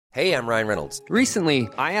Hey, I'm Ryan Reynolds. Recently,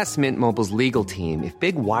 I asked Mint Mobile's legal team if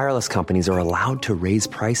big wireless companies are allowed to raise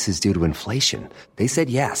prices due to inflation. They said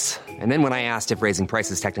yes. And then when I asked if raising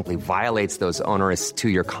prices technically violates those onerous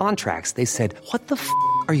two-year contracts, they said, "What the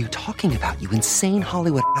are you talking about, you insane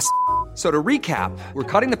Hollywood ass?" So to recap,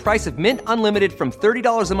 we're cutting the price of Mint Unlimited from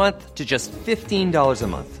 $30 a month to just $15 a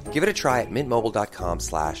month. Give it a try at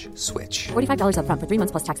mintmobile.com/switch. $45 up front for 3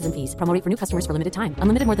 months plus taxes and fees. Promo rate for new customers for limited time.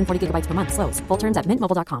 Unlimited more than 40 gigabytes per month. Slows full terms at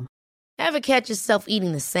mintmobile.com. Ever catch yourself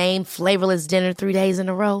eating the same flavorless dinner 3 days in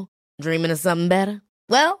a row? Dreaming of something better?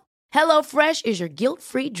 Well, HelloFresh is your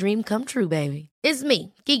guilt-free dream come true, baby. It's me,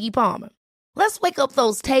 Keke Palmer. Let's wake up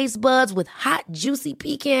those taste buds with hot, juicy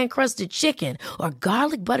pecan-crusted chicken or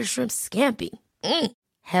garlic butter shrimp scampi.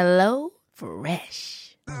 Hello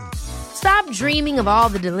Fresh. Stop dreaming of all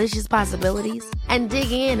the delicious possibilities and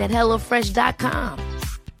dig in at HelloFresh.com.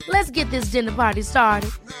 Let's get this dinner party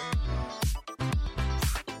started.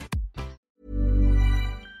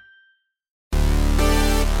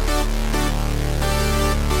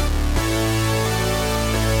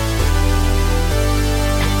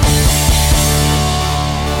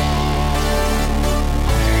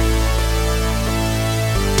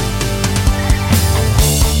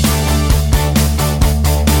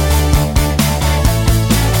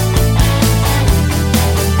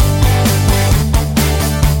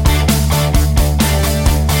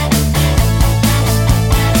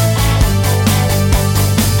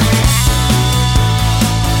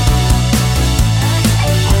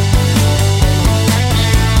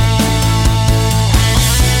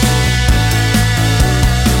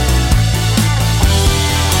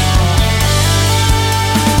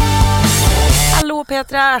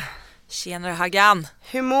 Petra, Tjenare Hagan.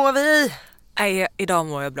 hur mår vi? Nej, idag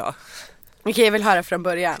mår jag bra. Okej, jag vill höra från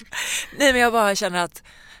början. Nej, men jag bara känner att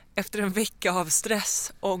efter en vecka av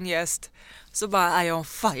stress, ångest, så bara är jag on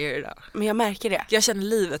fire idag. Men jag märker det. Jag känner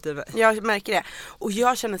livet i mig. Jag märker det. Och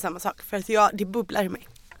jag känner samma sak. För att det bubblar i mig.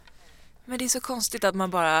 Men det är så konstigt att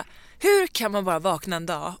man bara... Hur kan man bara vakna en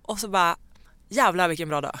dag och så bara... Jävlar vilken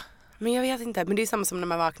bra dag. Men jag vet inte. Men det är samma som när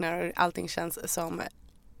man vaknar och allting känns som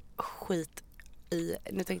skit i...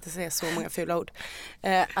 Nu tänkte jag säga så många fula ord.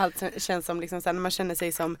 Allt känns som liksom så när man känner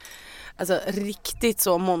sig som... Alltså riktigt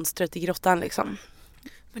så monstret i grottan liksom.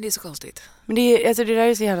 Men det är så konstigt. Men det där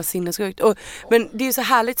är så jävla sinnessjukt. Men det är ju så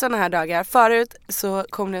härligt såna här dagar. Förut så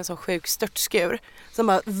kom det en så sjuk störtskur som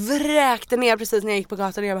bara vräkte ner precis när jag gick på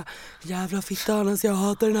gatan. Och jag bara, jävla fittanas, jag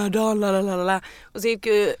hatar den här dagen. Lalalala. Och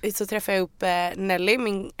så träffade jag upp Nelly,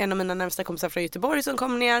 en av mina närmsta kompisar från Göteborg som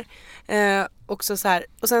kom ner. Och sen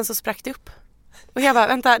så sprack det upp. Och jag bara,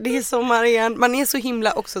 vänta, det är sommar igen. Man är så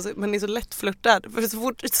himla också, man är så lättflörtad. För så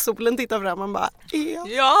fort solen tittar fram, man bara,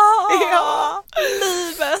 ja,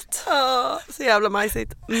 livet. Så jävla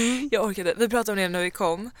majsigt. Jag orkade. Vi pratade om det när vi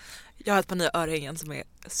kom. Jag har ett par nya örhängen som är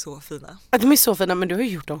så fina. Ja, de är så fina, men du har ju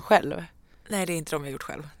gjort dem själv. Nej, det är inte de jag gjort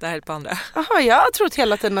själv. Det här är ett par andra. Jaha, jag har trott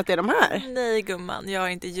hela tiden att det är de här. Nej gumman, jag har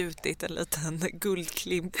inte gjutit en liten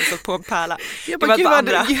guldklimp och så på en pärla. Jag bara,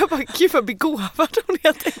 gud vad begåvad om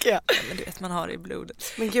det, tänker jag. Ja, men du vet, man har det i blodet.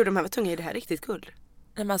 Men gud, de här var tunga, är det här riktigt guld? Nej,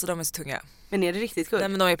 men alltså de är så tunga. Men är det riktigt guld? Nej,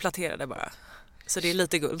 men de är platterade bara. Så det är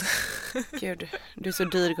lite guld. Gud, du är så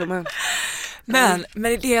dyr gumman. Men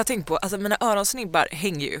det jag tänkt på, alltså mina öronsnibbar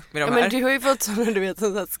hänger ju med de här. Men du har ju fått sådana, du vet,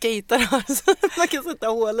 sådana att skater har så man kan sätta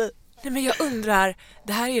hål i. Nej, men jag undrar,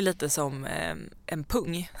 det här är ju lite som en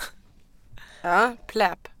pung. Ja,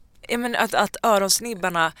 pläp. Ja, men att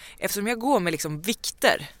öronsnibbarna, eftersom jag går med liksom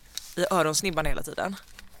vikter i öronsnibbarna hela tiden.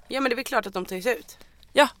 Ja, men det är väl klart att de tar sig ut.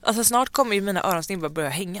 Ja, alltså snart kommer ju mina öronsnibbar börja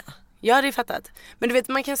hänga. Ja, det är fattat. Men du vet,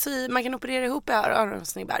 man kan operera ihop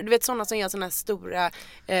öronsnibbar. Du vet, sådana som gör sådana här stora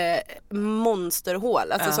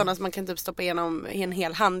monsterhål. Alltså sådana som man kan typ stoppa igenom en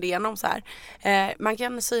hel hand igenom så här. Man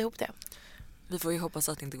kan sy ihop det. Vi får ju hoppas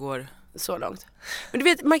att det inte går så långt. Men du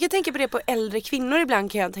vet, man kan tänka på det på äldre kvinnor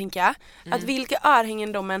ibland, kan jag tänka. Att vilka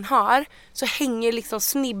örhängen de än har, så hänger liksom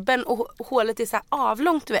snibben och hålet är så här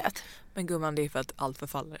avlångt, du vet. Men gumman, det är för att allt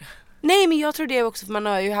förfaller. Nej, men jag tror det också, för man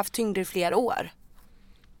har ju haft tyngder i flera år.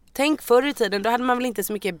 Tänk förr i tiden, då hade man väl inte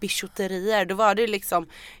så mycket bijouterier. Då var det liksom,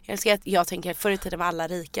 jag tänker förr i tiden var alla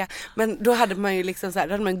rika. Men då hade man ju liksom så här,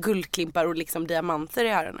 då hade man guldklimpar och liksom diamanter i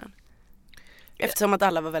öronen. Eftersom att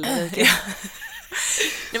alla var väldigt rika.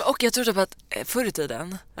 Nej, och jag tror typ att förr i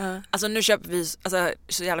tiden, alltså nu köper vi alltså,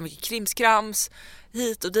 så jävla mycket krimskrams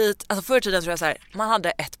hit och dit. Alltså förr i tiden tror jag så här, man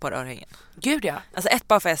hade ett par örhängen. Gud ja. Alltså ett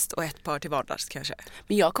par fest och ett par till vardags kanske.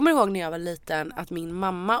 Men jag kommer ihåg när jag var liten att min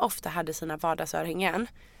mamma ofta hade sina vardagsörhängen.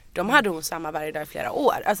 De hade hon samma varje dag i flera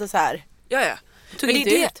år. Alltså så här. Ja. Men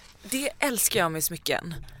det älskar jag med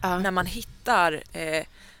smycken. När man hittar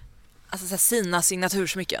alltså så här, sina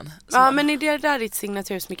signatursmycken. Ja, men är det där ditt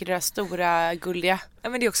signatursmycke, det där stora guldiga? Ja,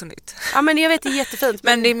 men det är också nytt. Ja, men jag vet, det är jättefint.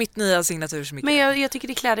 Men det är mitt nya signatursmycke. Men jag tycker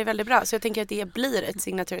det klär dig väldigt bra, så jag tänker att det blir ett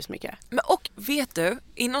signatursmycke. Men och vet du,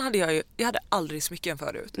 innan hade jag hade aldrig smycken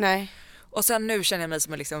förut. Nej. Och sen nu känner jag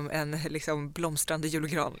mig som en blomstrande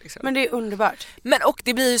julgran. Liksom. Men det är underbart. Men och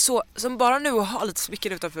det blir ju så, som bara nu att ha lite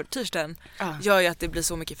smycken utanför t-shirten gör ju att det blir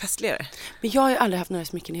så mycket festligare. Men jag har ju aldrig haft några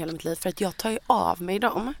smycken i hela mitt liv för att jag tar ju av mig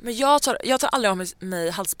dem. Men jag tar aldrig av mig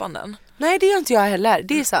halsbanden. Nej, det gör inte jag heller,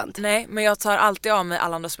 det är sant. Nej, men jag tar alltid av mig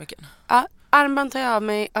alla andra smycken. Ja, armband tar jag av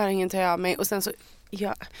mig, örhängen tar jag av mig och sen så...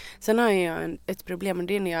 Ja, sen har jag ett problem och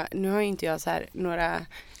det är nu har ju inte jag så här några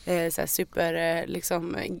så här super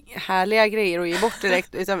liksom härliga grejer att ge bort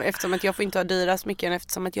direkt eftersom att jag får inte ha dyra smycken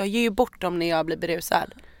eftersom att jag ger ju bort dem när jag blir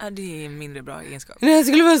berusad. Ja, det är mindre bra egenskap. Det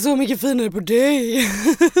skulle vara så mycket finare på dig.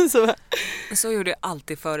 Så gjorde jag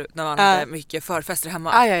alltid förut när man hade mycket förfester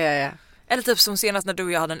hemma. Ja. Eller typ som senast när du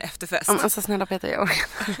och jag hade en efterfest. Alltså snälla Peter, jag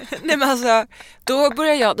Nej men alltså,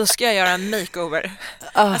 då ska jag göra en makeover.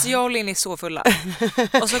 Alltså jag och Linn är så fulla.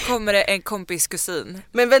 Och så kommer det en kompis kusin.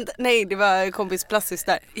 Men vänta, nej det var kompis plastisk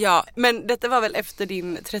där. Ja. Men detta var väl efter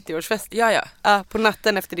din 30-årsfest? Ja. På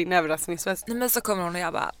natten efter din överraskningsfest. Nej men så kommer hon och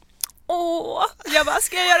jag bara... jag bara,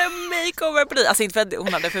 ska jag göra en makeover på dig? Alltså inte för att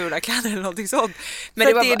hon hade fula kläder eller någonting sånt. Men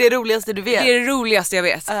för det är det roligaste du vet. Det är det roligaste jag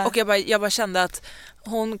vet. Och jag bara kände att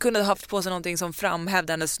hon kunde ha haft på sig någonting som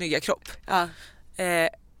framhävde hennes snygga kropp.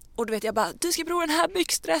 Och du vet, jag bara, du ska prova den här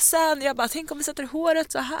byxdressen. Jag bara, tänk om vi sätter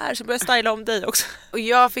håret så här. Så börjar jag styla om dig också. Och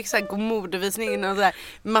jag fick så här god modevisning och så här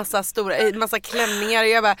massa klänningar. Och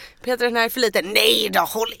jag bara, Peter den här är för liten. Nej då,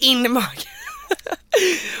 håll in magen.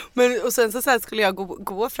 Men, och sen så här skulle jag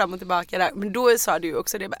gå fram och tillbaka där. Men då sa du ju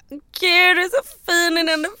också det. Bara, gud du är så fin i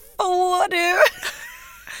den, får du.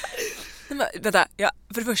 Men, vänta,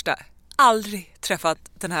 för det första aldrig träffat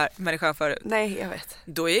den här människan förut. Nej, jag vet.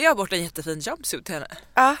 Då är jag bort en jättefin jumpsuit till henne.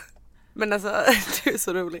 Ja, men alltså du är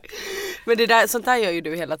så rolig. Men sånt där gör ju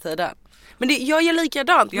du hela tiden. Men jag gör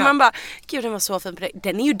likadant. Man bara, gud den var så fin på dig.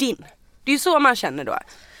 Den är ju din. Det är ju så man känner då.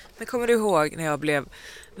 Men kommer du ihåg när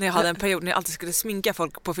jag hade en period när jag alltid skulle sminka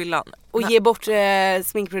folk på fyllan? Och ge bort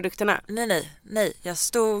sminkprodukterna? Nej. Jag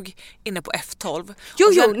stod inne på F12.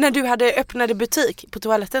 Jo, när du öppnade butik på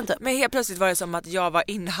toaletten typ. Men helt plötsligt var det som att jag var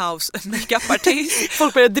in-house makeup-artist.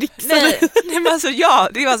 Folk började dricksa. Nej men alltså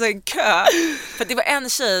det var alltså en kö. För det var en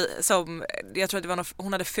tjej som, jag tror att det var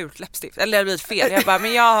hon hade fult läppstift. Eller det hade blivit fel. Jag bara,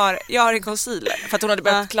 men jag har en concealer. För att hon hade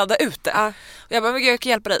börjat kladda ut det. Och jag bara, men gud, jag kan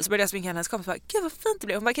hjälpa dig. Så började jag sminka hennes kompis. Gud vad fint det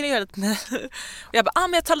blev. Hon bara, kan jag göra lite? Och jag bara,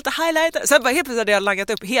 men jag tar lite highlighter. Sen bara helt plötsligt hade jag laggat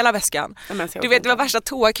upp hela väskan. Du vet, det var värsta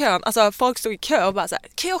toakön. Alltså folk stod i kö och bara så här,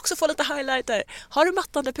 kan jag också få lite highlighter? Har du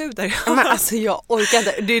mattande puder? Men alltså jag orkar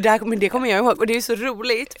inte. Men det kommer jag ihåg. Och det är så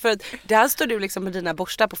roligt. För att där står du liksom med dina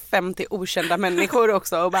borstar på 50 okända människor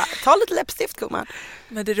också. Och bara, ta lite läppstift gumman.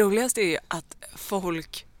 Men det roligaste är ju att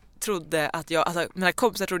folk trodde att mina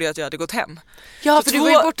kompisar trodde att jag hade gått hem. Ja, så för du var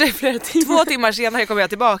ju borta i flera timmar. 2 timmar senare kom jag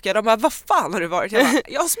tillbaka. De bara, vad fan har du varit?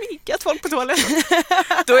 Jag har sminkat folk på toaletten.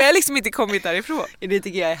 Då har jag liksom inte kommit därifrån. Det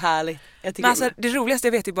tycker jag är härligt. Men alltså, det roligaste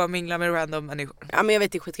jag vet är bara att mingla med random människor. Ja, men jag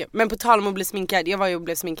vet det är skitkul. Men på tal om att bli sminkad. Jag var ju och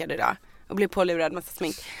blev sminkad idag. Och blev pålurad massa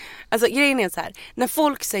smink. Alltså grejen är så här. När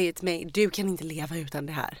folk säger till mig, du kan inte leva utan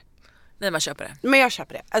det här. Nej, man köper det. Men jag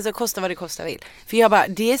köper det. Alltså kosta vad det kostar vill. För jag bara,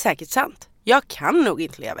 det är säkert sant. Jag kan nog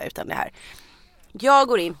inte leva utan det här. Jag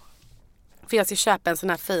går in. För jag ska köpa en sån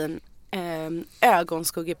här fin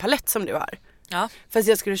ögonskuggepalett som du har. Ja. Fast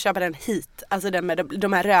jag skulle köpa den hit. Alltså den med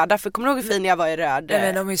de här röda. För kommer du ihåg hur fin jag var i röd? Nej,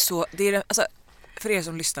 men de är så... Det är, alltså, för er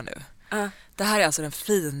som lyssnar nu. Det här är alltså den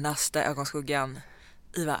finaste ögonskuggan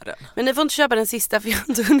i världen. Men ni får inte köpa den sista för jag har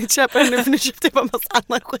inte hunnit köpa den nu för nu köpte jag bara massa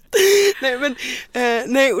annan skit.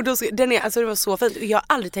 Nej, och då, den var så fint. Jag har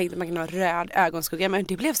aldrig tänkt att man kan ha röd ögonskugga men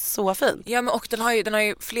det blev så fint. Ja, men och den har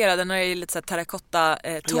ju flera, den har ju lite så här terrakotta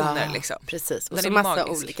toner liksom. Precis. Och den så är massa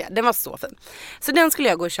magisk. olika. Den var så fin. Så den skulle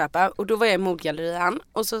jag gå och köpa och då var jag i Modgallerian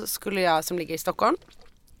och så skulle jag som ligger i Stockholm.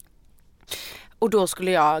 Och då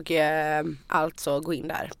skulle jag alltså gå in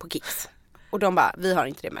där på Kicks. Och de bara, vi har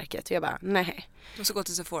inte det märket. Och jag bara, nej. Du ska gå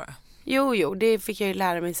till Sephora. Jo, det fick jag ju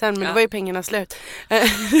lära mig sen. Men det var ju pengarna slut.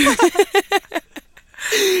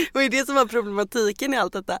 Och det som var problematiken i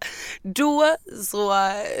allt detta. Då så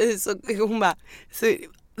hon bara, så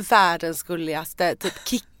världens gulligaste typ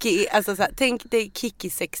Kiki, alltså så här, tänk dig Kiki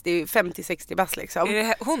 50-60 bass liksom. Är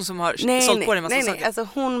det hon som har sålt på dig massa saker? Nej, alltså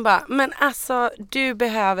hon bara, men alltså du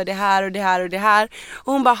behöver det här och det här och det här.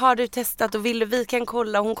 Och hon bara, har du testat och vill du, vi kan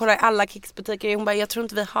kolla. Hon kollar i alla Kicks-butiker. Hon bara, jag tror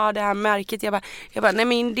inte vi har det här märket. Jag bara, nej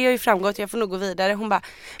men det har ju framgått, jag får nog gå vidare. Hon bara,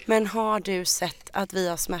 men har du sett att vi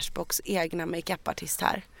har Smashbox egna makeup-artist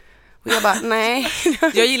här? Och jag bara, nej.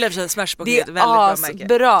 Jag gillar för sig Smashbox, Det är ett väldigt bra märke.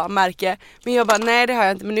 bra märke. Men jag bara, nej det har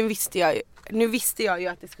jag inte. Men nu visste jag ju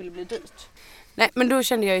att det skulle bli dyrt. Nej, men då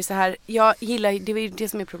kände jag ju så här, jag gillar, det är det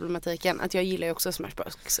som är problematiken, att jag gillar ju också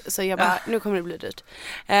Smashbox. Så jag bara, nu kommer det bli dyrt.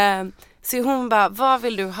 Så hon bara, vad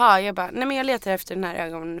vill du ha? Jag bara, nej men jag letar efter den här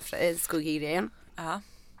ögonskugggrejen. Ja.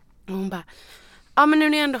 Och hon bara, ja men nu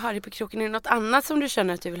när jag ändå har det på kroken, är det något annat som du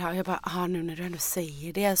känner att du vill ha? Jag bara, nu när du ändå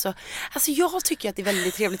säger det så. Alltså jag tycker att det är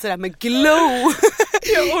väldigt trevligt sådär med glow.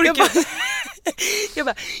 Jag orkar.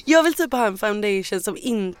 Jag vill typ ha en foundation som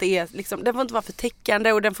inte är liksom, den får inte vara för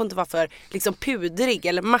täckande och den får inte vara för liksom pudrig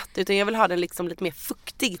eller matt, utan jag vill ha den liksom lite mer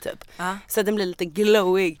fuktig typ. Så att den blir lite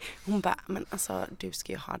glowig. Hon bara, men alltså du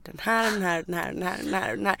ska ju ha den här.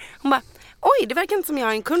 Hon bara, oj, det verkar inte som jag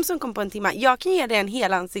har en kund som kom på en timme. Jag kan ge dig en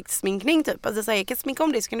hel ansiktssminkning typ. Alltså så här, jag kan sminka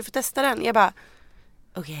om dig så kan du få testa den. Jag bara,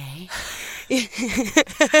 okej.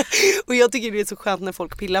 Och jag tycker det är så skönt när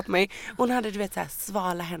folk pillar på mig. Hon hade, du vet, så här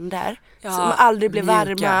svala händer som aldrig blev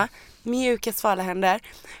varma. Mjuka svala händer.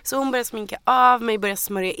 Så hon började sminka av mig, började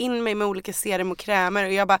smörja in mig med olika serum och krämer.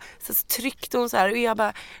 Och jag bara, så tryckte hon så här. Och jag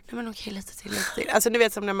bara, nej men okej, lite till. Alltså du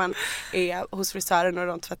vet som när man är hos frisören och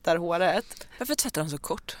de tvättar håret. Varför tvättar de så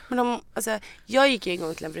kort? Men jag gick ju en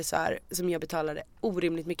gång till en frisör som jag betalade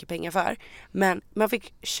orimligt mycket pengar för. Men man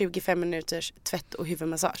fick 25 minuters tvätt och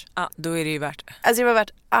huvudmassage. Ja, då är det ju värt det. Alltså det var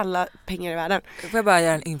värt alla pengar i världen. Får jag bara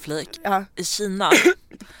göra en inflik? Ja. I Kina,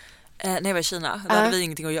 när jag var i Kina, då hade vi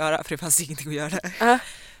ingenting att göra, för det fanns ingenting att göra.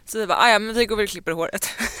 Så vi bara, men vi går väl och klipper håret.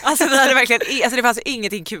 Alltså vi hade verkligen, alltså det fanns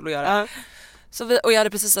ingenting kul att göra. Så och jag hade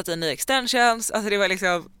precis satt in nya extensions, alltså det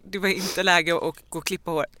var inte läge att gå och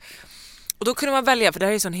klippa håret. Och då kunde man välja, för det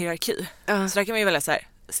här är ju sån hierarki. Så där kan man ju välja så här,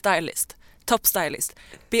 stylist, top stylist,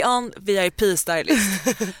 beyond VIP stylist,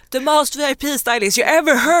 the most VIP stylist you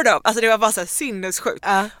ever heard of. Alltså det var bara så här sinnessjukt.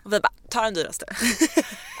 Och vi bara, ta den dyraste.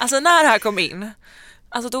 Alltså när det här kom in,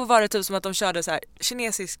 alltså då var det typ som att de körde så här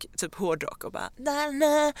kinesisk typ hårdrock och bara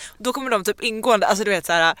då kommer de typ ingående, alltså du vet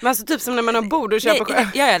så här. Men alltså typ som när man har bord och köper själv.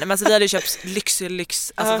 Ja, men alltså vi hade köpt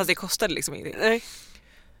lyx, alltså fast det kostade liksom ingenting. Nej.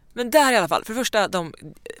 Men där i alla fall, för det första,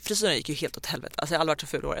 frisören gick ju helt åt helvete. Alltså jag har aldrig varit så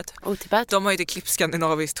ful året. Otippat. De har ju inte klippt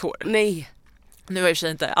skandinaviskt hår. Nej. Nu var i och för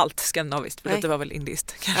sig inte allt skandinaviskt, för det var väl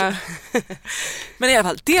indiskt kanske. Men i alla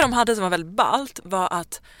fall, det de hade som var väldigt ballt var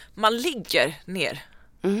att man ligger ner.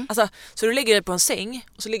 Alltså, så du ligger på en säng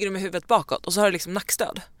och så ligger du med huvudet bakåt och så har du liksom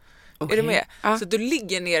nackstöd. Är du med? Så du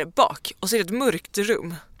ligger ner bak och så är det ett mörkt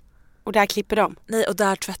rum. Och där klipper de? Nej, och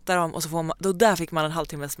där tvättar de och så får man, då där fick man en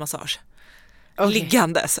halvtimmes massage.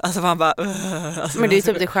 Liggandes, alltså man bara alltså, men det är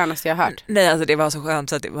typ det skönaste jag har hört. Nej, alltså det var så skönt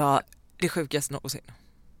så att det var det sjukaste någonsin.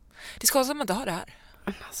 Det ska som man inte har det här.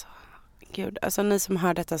 Alltså, gud, alltså ni som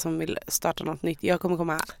hör detta som vill starta något nytt, jag kommer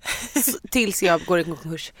komma tills jag går i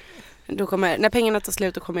konkurs. Då när pengarna tar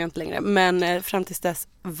slut då kommer jag inte längre. Men fram tills dess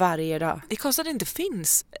varje dag. Det kostar det inte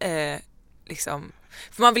finns liksom.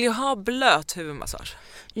 För man vill ju ha blöt huvudmassage.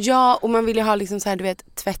 Ja, och man vill ju ha liksom så här, du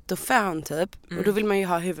vet, tvätt och fön typ. Och då vill man ju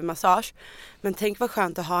ha huvudmassage. Men tänk vad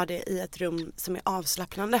skönt att ha det i ett rum som är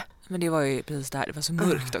avslappnande. Men det var ju precis det här. Det var så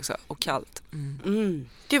mörkt också och kallt.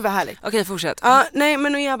 Gud vad härligt. Okej, fortsätt. Ja, nej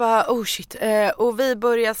men och jag bara, oh shit. Och vi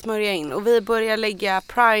börjar smörja in. Och vi börjar lägga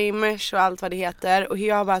primers och allt vad det heter. Och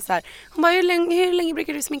jag bara så här, hon bara, hur länge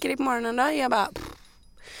brukar du sminka dig på morgonen då? Jag bara,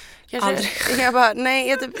 jag bara,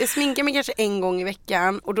 nej, jag sminkar mig kanske en gång i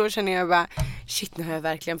veckan. Och då känner jag bara, shit, nu har jag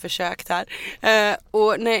verkligen försökt här.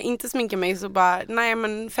 Och när jag inte sminkar mig så bara, nej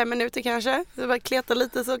men 5 minuter kanske. Så bara kleta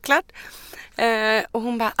lite så klart. Och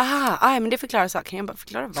hon bara, men det förklarar saken. Jag bara,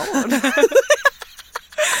 förklara vad?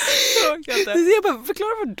 Jag bara,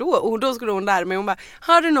 förklara vad då? Och då skulle hon lära mig. Hon bara,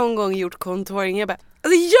 har du någon gång gjort contouring? Jag bara,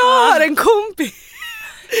 alltså jag har en kompis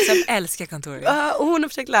som älskar contouring. Och hon har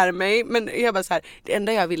försökt lära mig. Men jag bara så här, det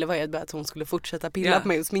enda jag ville var ju att hon skulle fortsätta pilla på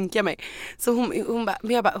mig och sminka mig. Så hon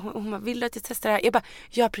bara, vill du att jag testar det här? Jag bara,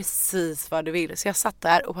 gör precis vad du vill. Så jag satt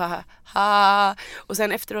där och bara, och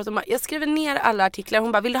sen efteråt hon bara, jag skriver ner alla artiklar.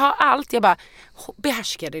 Hon bara, vill du ha allt? Jag bara,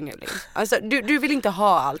 behärska dig nu. Alltså du vill inte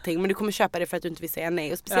ha allting, men du kommer köpa det för att du inte vill säga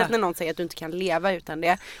nej. Och speciellt när någon säger att du inte kan leva utan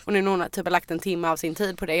det. Och när någon typ har lagt en timme av sin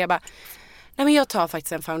tid på det. Jag bara, nej men jag tar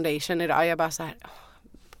faktiskt en foundation idag. Jag bara så här,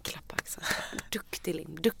 klappa axeln. Duktig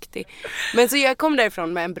Linn, duktig. Men så jag kom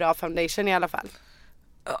därifrån med en bra foundation i alla fall.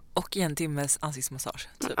 Och en timmes ansiktsmassage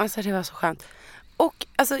typ. Alltså det var så skönt. Och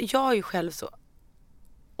alltså jag har ju själv så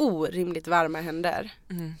orimligt varma händer.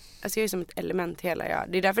 Alltså jag är som ett element hela jag.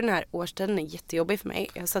 Det är därför den här årstiden är jättejobbig för mig.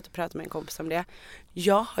 Jag har satt och pratat med en kompis om det.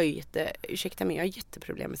 Jag har ju jag har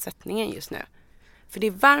jätteproblem med sättningen just nu. För det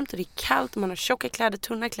är varmt och det är kallt och man har tjocka kläder,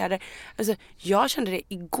 tunna kläder. Alltså jag kände det,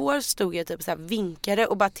 igår stod jag typ så här vinkade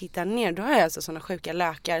och bara tittade ner. Då har jag alltså såna sjuka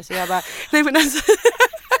lökar så jag bara, nej men alltså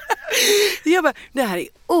jag bara, det här är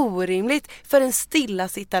orimligt för en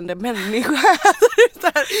stillasittande människa.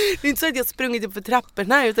 Det är inte så att jag sprungit upp för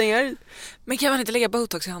trapporna utan jag... Men kan man inte lägga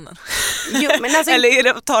botox i handen? Jo, men alltså... Eller är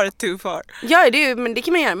det att ta det too far? Ja, men det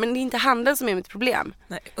kan man göra, men det är inte handen som är mitt problem.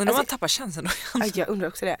 Nej, undrar om man tappar känslan då. Ja, jag undrar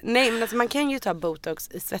också det. Nej, men alltså man kan ju ta botox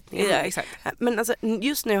i svettningen. Ja, exakt. Men alltså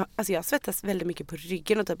just nu, alltså jag svettas väldigt mycket på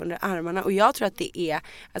ryggen och typ under armarna och jag tror att det är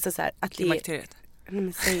alltså så här, att det är... Nej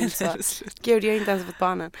men säg inte så. Gud, jag har inte ens fått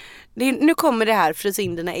barnen. Nu kommer det här, frys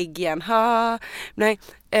in dina ägg igen. Nej,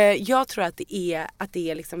 jag tror att det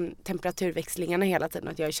är liksom temperaturväxlingarna hela tiden,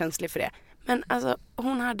 att jag är känslig för det. Men alltså,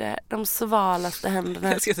 hon hade de svalaste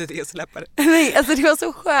händerna. Jag ska inte det släppa det. Nej, alltså det var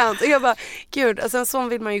så skönt. Och jag bara, gud, alltså en sån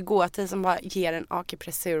vill man ju gå till som bara ger en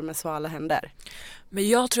akupressur med svala händer. Men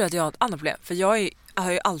jag tror att jag har ett annat problem. För jag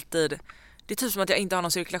har ju alltid, det är typ som att jag inte har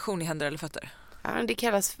någon cirkulation i händer eller fötter. Ja, det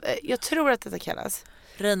kallas, jag tror att detta kallas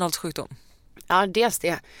Reynolds sjukdom. Ja, dels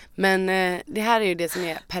det. Men det här är ju det som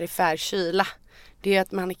är perifer kyla. Det är ju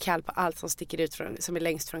att man är kall på allt som sticker ut som är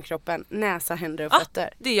längst från kroppen. Näsa, händer och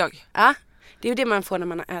fötter. Det är jag. Ja, det är ju det man får när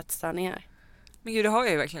man har ätstörningar. Men gud, det har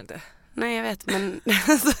jag ju verkligen inte. Nej, jag vet. Men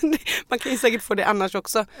man kan ju säkert få det annars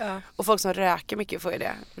också. Ja. Och folk som röker mycket får ju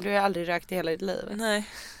det. Du har ju aldrig rökt i hela ditt liv. Nej.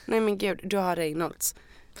 Nej, men gud, du har Reynolds.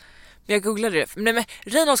 Men jag googlade det. Nej, men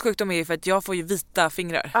Reynolds sjukdom är ju för att jag får ju vita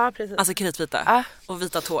fingrar. Ja, precis. Alltså kritvita. Ja. Och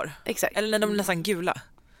vita tår. Exakt. Eller när de är nästan gula.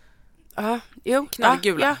 Ja, jo.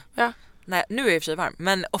 Knallgula. Ja. Nej, nu är jag i och för sig varm.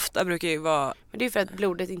 Men ofta brukar jag ju vara... Men det är för att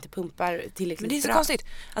blodet inte pumpar tillräckligt bra. Men det är så konstigt.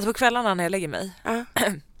 Alltså på kvällarna när jag lägger mig.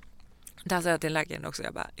 Där säger jag till läkaren också.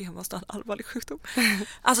 Jag bara, jag måste ha en allvarlig sjukdom.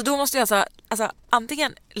 Alltså då måste jag alltså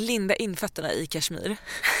antingen linda in fötterna i kashmir.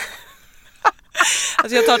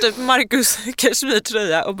 Alltså jag tar typ Marcus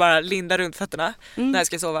kashmirtröja och bara lindar runt fötterna när jag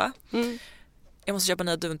ska sova. Jag måste köpa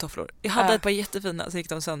nya duntofflor. Jag hade ett par jättefina så gick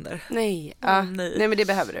de sönder. Nej, nej men det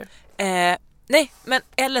behöver du. Nej, men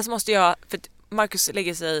eller så måste jag, för Marcus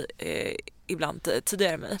lägger sig ibland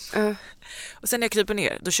tidigare än mig. Och sen när jag kryper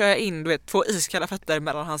ner, då kör jag in 2 iskalla fötter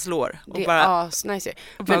mellan hans lår. Och det bara, är nice.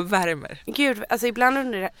 och bara värmer. Gud, alltså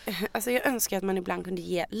ibland alltså jag önskar att man ibland kunde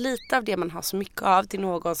ge lite av det man har så mycket av till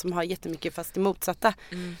någon som har jättemycket fast det motsatta.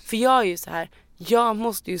 För jag är ju så här, jag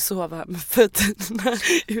måste ju sova med fötterna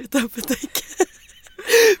utanför täcket.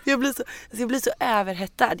 Jag blir så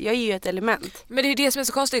överhettad. Jag är ju ett element. Men det är det som är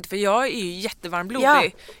så konstigt, för jag är ju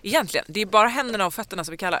jättevarmblodig egentligen. Det är bara händerna och fötterna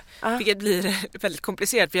som vi kallar. Vilket blir väldigt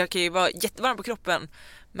komplicerat, för jag kan ju vara jättevarm på kroppen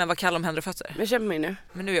men vara kall om händer och fötter. Men känner mig nu.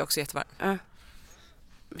 Men nu är jag också jättevarm.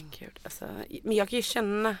 Men gud, alltså, men jag kan ju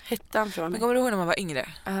känna hettan från mig. Men kommer du ihåg när man var yngre?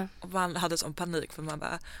 Och man hade sån panik för man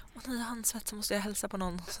bara, åh nej, handsvett, så måste jag hälsa på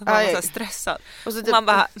någon. Så man var så här stressad. Och så typ, man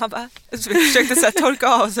bara så vi försökte så här torka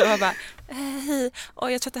av så man bara, hej,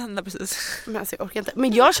 jag tvättade händerna precis. Men alltså jag orkar inte.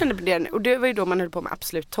 Men jag kände på det, och det var ju då man höll på med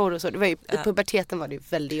Absolut torr och så. Det var ju, i puberteten var det ju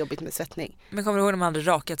väldigt jobbigt med svettning. Men kommer du ihåg när man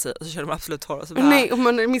hade rakat sig och så körde man Absolut torr och så bara, nej, och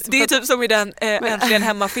man det är typ som i den Äntligen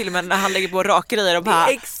hemma-filmen när han lägger på rakgrejer och bara,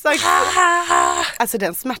 exakt. Alltså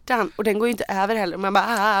den smärtan, och den går ju inte över heller. Man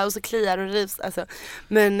bara och så kliar och rivs alltså.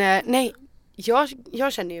 Men nej,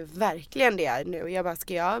 jag känner ju verkligen det nu. Jag bara,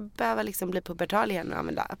 ska jag behöva liksom bli pubertal igen och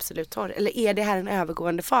använda Absolut torr? Eller är det här en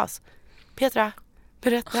övergående fas? Petra,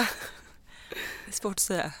 berätta. Det är svårt att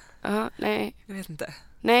säga. Nej. Jag vet inte.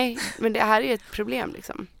 Nej, men det här är ju ett problem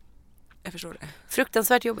liksom. Jag förstår det.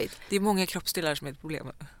 Fruktansvärt jobbigt. Det är många kroppsdelar som är ett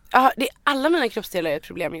problem. Ja, det är alla mina kroppsdelar är ett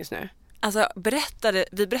problem just nu. Alltså,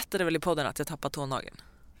 vi berättade väl i podden att jag tappade tånageln?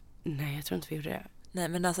 Nej, jag tror inte vi gjorde det. Nej,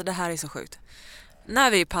 men alltså det här är så sjukt.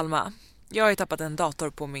 När vi är i Palma, jag har ju tappat en dator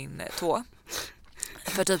på min tå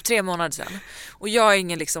för typ 3 månader sedan. Och jag är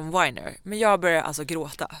ingen liksom whiner, men jag börjar alltså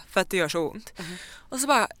gråta för att det gör så ont. Och så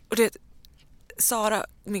bara, och det Sara,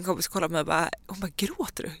 min kompis, kollade på mig och bara, hon bara,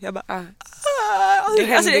 gråter du? Jag bara, det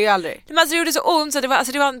hände ju aldrig. Men alltså det gjorde så ont så det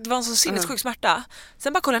var en så sinnessjuk smärta.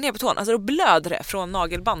 Sen bara kollade jag ner på tån, alltså då blöder det från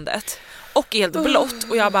nagelbandet och är helt blått.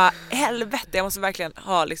 Och jag bara, helvete, jag måste verkligen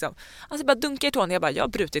ha liksom, alltså bara dunka i tån. Jag bara, jag har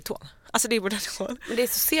brutit tån. Alltså det är på den tån. Men det är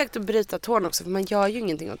så segt att bryta tån också, för man gör ju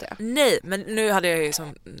ingenting åt det. Nej, men nu hade jag ju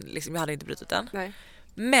liksom, jag hade inte brutit den. Nej.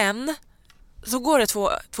 Men så går det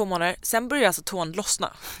 2 månader, sen börjar alltså tån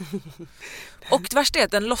lossna. Och det värsta är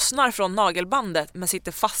att den lossnar från nagelbandet men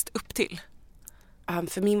sitter fast upp till.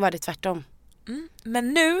 För min var det tvärtom.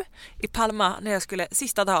 Men nu i Palma när jag skulle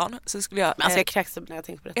sista dagen så skulle jag, alltså jag kräks när jag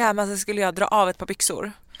tänkte på det. Ja, men så skulle jag dra av ett par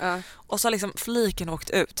byxor. Och så har liksom fliken åkt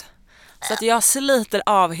ut. Så att jag sliter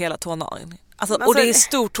av hela tånageln. Alltså, och det är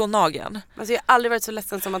stortånageln. Alltså, jag har aldrig varit så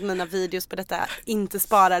ledsen som att mina videos på detta inte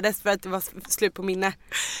sparades för att det var slut på minne.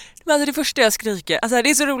 Men alltså det första jag skriker, alltså det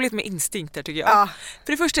är så roligt med instinkter tycker jag. Ja.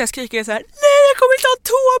 För det första jag skriker är så här: nej, jag kommer inte ha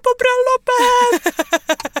tå på bröllopet.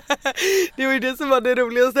 Det var ju det som var det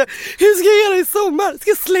roligaste. Hur ska jag göra i sommar? Ska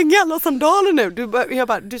jag slänga alla sandaler nu?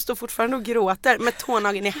 Du står fortfarande och gråter med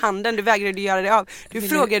tånageln i handen. Du vägrade göra det av. Du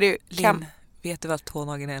frågade ju... Linn, vet du vad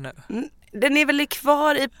tånageln är nu? Den är väl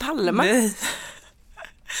kvar i Palma? Nej.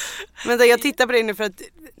 Men jag tittar på dig nu för att...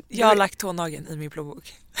 Jag har lagt tånageln i min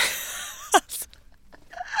plånbok.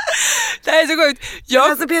 Det här är så sjukt.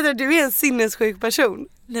 Alltså Peter, du är en sinnessjuk person.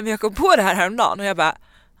 Nej, men jag kom på det här häromdagen och jag bara,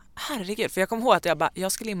 herregud, för jag kom ihåg att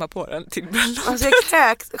jag ska limma på den till bröllopet. Alltså jag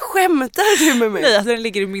kräks. Skämtar du med mig? Nej, alltså den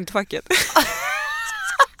ligger i myntfacket. Jag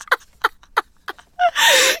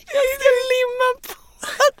ska limma på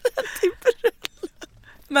den till bröllopet.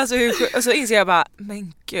 Men alltså så inser jag bara,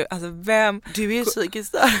 men gud, alltså vem... Du är ju psykiskt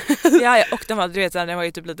störd. Ja, och den var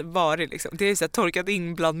ju typ lite varig liksom. Det är ju så här torkat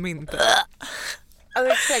in bland mynten.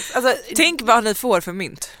 Alltså, tänk vad ni får för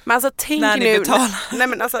mynt. Men alltså tänk när nu, ni betalar. Nej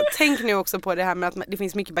men alltså tänk nu också på det här med att det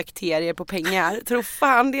finns mycket bakterier på pengar. Tror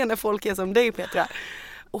fan det är när folk är som dig, Petra.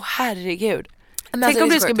 Åh herregud. Men tänk alltså, om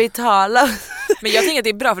du ska betala. Men jag tänker att det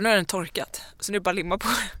är bra för nu är den torkat. Så nu bara limma på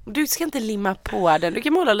den. Du ska inte limma på den. Du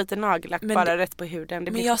kan måla lite nagellack bara rätt på huden.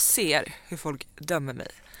 Men jag ser hur folk dömer mig.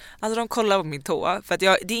 Alltså de kollar på min tå. För att det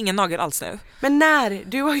är ingen nagel alls nu. Men när?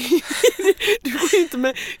 Du går ju inte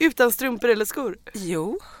med utan strumpor eller skor.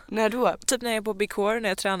 Jo. När då? Typ när jag är på Big Core, när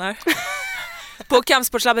jag tränar. På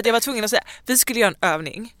kampsportslabbet, jag var tvungen att säga, vi skulle göra en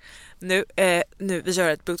övning. Nu vi gör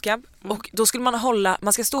ett bootcamp. Och då skulle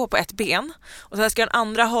man ska stå på ett ben. Och sen ska den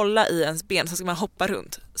andra hålla i ens ben. Så ska man hoppa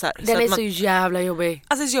runt så här, Den så är man, så jävla jobbig.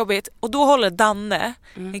 Alltså det är så jobbigt. Och då håller Danne,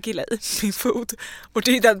 en kille, i min fot. Och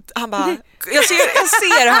det är den, han bara, jag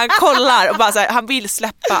ser hur han kollar. Och bara så här, han vill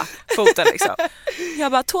släppa foten liksom.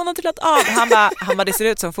 Jag bara, tårna trillat av. Han bara, det ser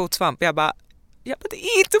ut som fotsvamp. Jag bara, det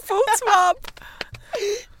är inte fotsvamp.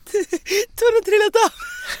 Tårna trillat av.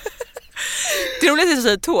 Det är roligt att jag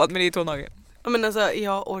säger tån, men det är tånageln. Men alltså,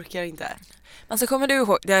 jag orkar inte. Alltså kommer du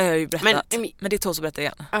ihåg, det har jag ju berättat. Men det är tås att berätta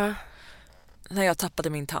igen. När jag tappade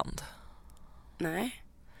min tand. Nej.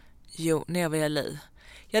 Jo, när jag var i LA.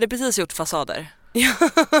 Jag hade precis gjort fasader.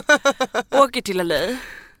 Åker till LA.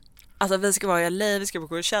 Alltså vi ska vara i LA, vi ska på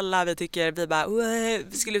Coachella. Vi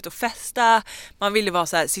ska ut och festa. Man vill ju vara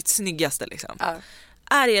så här, sitt snyggaste liksom.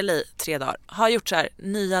 Är i LA 3 dagar. Har gjort så här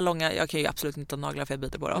 9 långa, jag kan ju absolut inte ha naglar för jag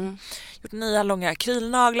biter på dem. Gjort 9 långa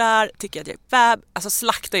akrylnaglar, tycker att jag är fab. Alltså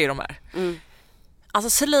slaktar ju de här. Alltså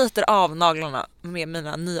sliter av naglarna med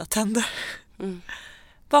mina nya tänder.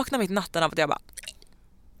 Vaknar mitt natten av att jag bara...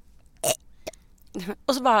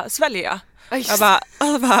 Och så bara sväljer jag. Jag bara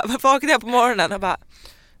vaknar jag på morgonen och bara...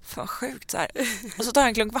 Fan sjukt så här. Och så tar jag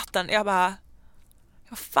en klunk vatten. Jag bara...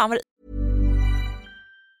 Vad fan var det?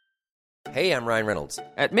 Hey, I'm Ryan Reynolds.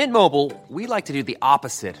 At Mint Mobile, we like to do the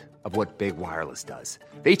opposite of what Big Wireless does.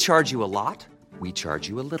 They charge you a lot, we charge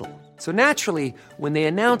you a little. So naturally, when they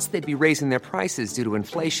announced they'd be raising their prices due to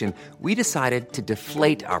inflation, we decided to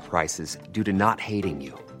deflate our prices due to not hating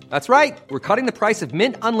you. That's right. We're cutting the price of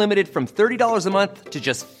Mint Unlimited from $30 a month to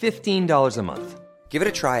just $15 a month. Give it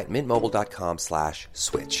a try at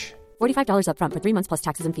mintmobile.com/switch. $45 up front for 3 months plus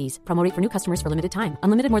taxes and fees. Promo rate for new customers for limited time.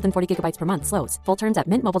 Unlimited more than 40 gigabytes per month. Slows full terms at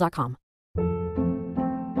mintmobile.com.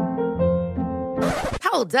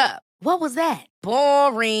 Hold up. What was that?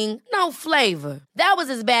 Boring. No flavor. That was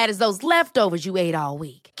as bad as those leftovers you ate all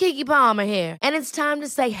week. Keke Palmer here, and it's time to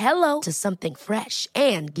say hello to something fresh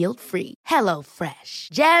and guilt-free. Hello Fresh.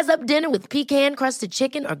 Jazz up dinner with pecan-crusted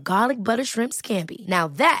chicken or garlic butter shrimp scampi. Now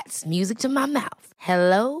that's music to my mouth.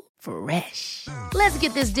 Hello Fresh. Let's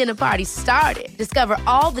get this dinner party started. Discover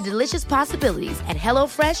all the delicious possibilities at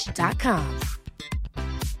hellofresh.com.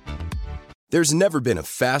 There's never been a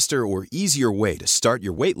faster or easier way to start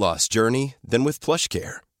your weight loss journey than with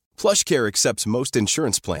PlushCare. PlushCare accepts most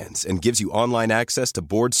insurance plans and gives you online access to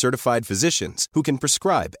board-certified physicians who can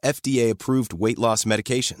prescribe FDA-approved weight loss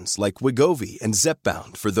medications like Wegovy and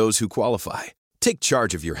Zepbound for those who qualify. Take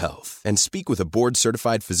charge of your health and speak with a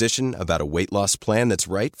board-certified physician about a weight loss plan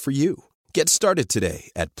that's right for you. Get started today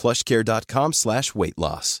at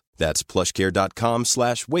plushcare.com/weightloss. That's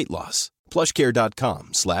plushcare.com/weightloss.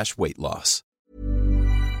 plushcare.com/weightloss.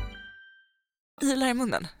 Ilar i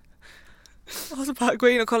munnen. Och så bara går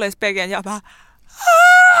in och kollar i spegeln. Jag bara...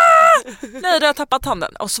 Nej, då har jag tappat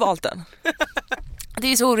tanden och svalt den. Det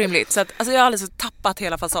är så orimligt. Så att, alltså, jag har alltså tappat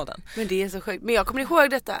hela fasaden. Men det är så sjukt. Men jag kommer ihåg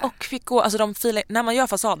detta. Och fick gå, alltså de filar, när man gör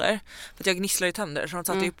fasader, för att jag gnisslar i tänder, så de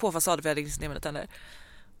satte ju på fasader för jag hade gnisslat ner mina tänder.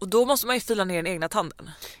 Och då måste man ju fila ner den egna tanden.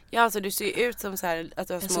 Ja, alltså du ser ju ut som så här att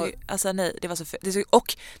du har små... Alltså nej, det var så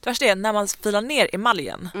och det värsta är när man filar ner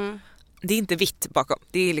emaljen. Det är inte vitt bakom,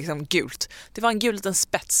 det är liksom gult. Det var en gul liten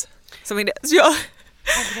spets som är det. Så jag,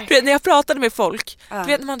 du vet, när jag pratade med folk, du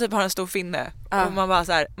vet när man typ har en stor finne och man bara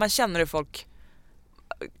så här, man känner hur folk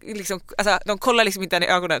liksom, alltså de kollar liksom inte än i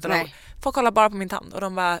ögonen utan folk kollar bara på min tand och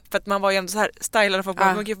de bara, för att man var ju ändå så här stylade folk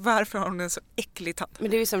bara, men varför har hon en så äcklig tand?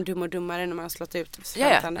 Men det är ju som Dum och dummare när man har slått ut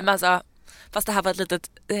men alltså, fast det här var ett litet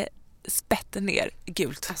spett ner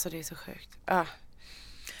gult. Alltså det är så sjukt.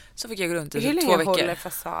 Så fick jag gå runt i 2 veckor. veckor. Hur länge håller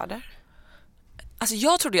fasader? Alltså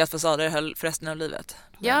jag trodde ju att fasader höll för resten av livet.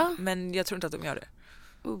 Ja. Men jag tror inte att de gör det.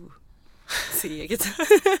 Seget.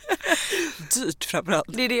 Dyrt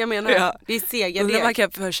framförallt. Det är det jag menar. Ja. Det är sega undrar man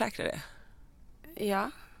kan försäkra det.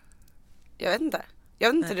 Ja. Jag vet inte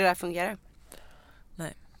hur det där fungerar.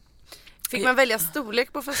 Nej. Fick man välja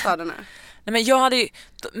storlek på fasaderna? Nej, men jag hade ju,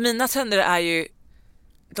 mina tänder är ju,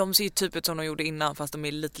 de ser ju typ ut som de gjorde innan fast de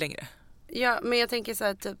är lite längre. Ja, men jag tänker så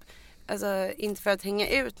här typ, alltså inte för att hänga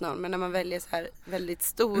ut någon, men när man väljer så här väldigt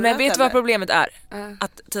stora. Men vet du vad problemet är?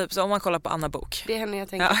 Att typ så om man kollar på Anna Bok. Det är henne jag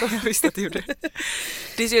tänker på. Jag visste att du gjorde det.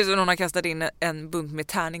 Det ser ut som någon har kastat in en bunt med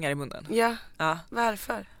tärningar i munnen. Ja.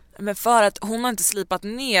 Varför? Men för att hon har inte slipat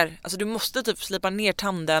ner, alltså du måste typ slipa ner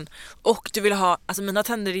tanden och du vill ha, alltså mina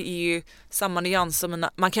tänder är ju samma nyans som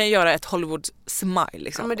mina, man kan ju göra ett Hollywood smile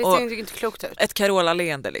liksom. Ja, men det ser inte klokt ut. Ett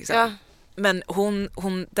Carola-leende liksom. Ja. Men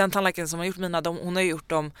hon den tandläkaren som har gjort mina, hon har ju gjort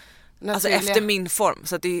dem alltså naturliga. efter min form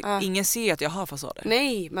så att ingen ser att jag har fasader.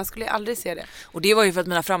 Nej, man skulle aldrig se det. Och det var ju för att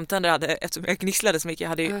mina framtänder hade, eftersom jag gnisslade så mycket,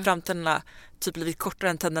 hade ju framtänderna typ blivit kortare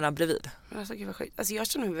än tänderna bredvid. Alltså gud vad sjukt. Alltså jag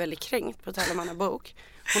känner mig väldigt kränkt på tal om Anna Bok.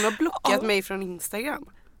 Hon har blockat mig från Instagram.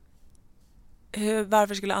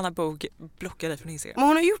 Varför skulle Anna Bok blocka dig från Instagram? Men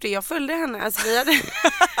hon har gjort det, jag följde henne. Alltså vi hade...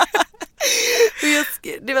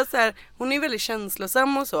 det var så här, hon är väldigt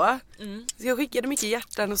känslosam och så. Så jag skickade mycket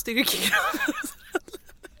hjärtan och styrkekramar.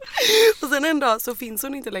 Och sen en dag så finns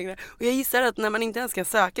hon inte längre. Och jag gissar att när man inte ens kan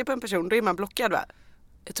söka på en person, då är man blockad, va?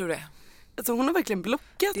 Jag tror det. Alltså hon har verkligen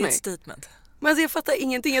blockat mig. Det är ett statement. Men alltså jag fattar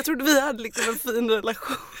ingenting. Jag trodde vi hade liksom en fin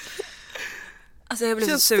relation. Alltså jag blir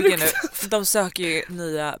så sugen nu. De söker ju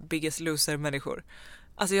nya Biggest Loser-människor.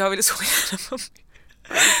 Alltså jag vill så gärna.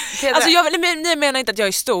 Alltså jag menar inte att jag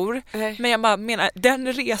är stor. Nej. Men jag bara menar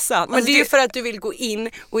den resan. Men det är ju för att du vill gå in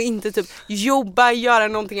och inte typ jobba, göra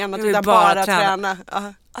någonting annat utan bara träna.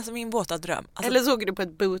 Alltså min våta dröm. Alltså, eller så åker du på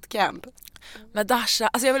ett bootcamp. Med Dasha,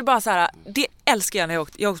 alltså jag vill bara så här, det älskar jag när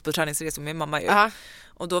jag åkte på träningsresor med mamma ju.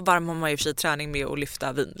 Och då varmar man ju för sig träning med att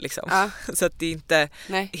lyfta vin liksom. Så att det är inte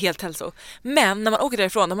helt hälso. Men när man åker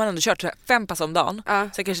därifrån, då har man ändå kört 5 pass om dagen.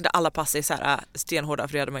 Så kanske inte alla pass är så här stenhårda,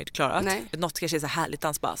 för det hade man ju inte klarat. Något kanske är så här härligt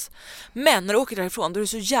danspass. Men när du åker därifrån, då är du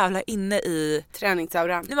så jävla inne i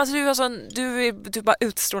träningsauran. Nej, alltså, du är bara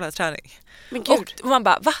utstrålad träning. Men gud. Och man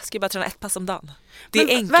bara, va? Ska jag bara träna 1 pass om dagen? Det är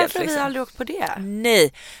enkelt. Varför har liksom. vi aldrig åkt på det?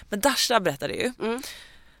 Nej, men Dasha berättade ju.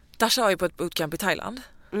 Dasha var ju på ett bootcamp i Thailand.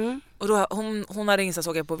 Och då hon hade insatt att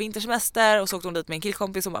åka på vintersemester och så åkte hon dit med en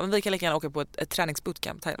killkompis och bara, men vi kan lika gärna åka på ett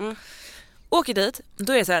träningsbootcamp i Thailand. Åker dit,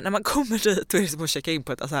 då är det så här, när man kommer dit då är det som att checka in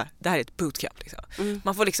på ett, alltså här, det här är ett bootcamp liksom.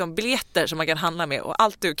 Man får liksom biljetter som man kan handla med och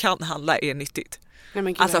allt du kan handla är nyttigt. Nej,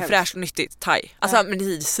 men alltså fräscht och nyttigt, thai. Alltså men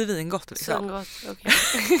det är svingott liksom. Svingott, okej.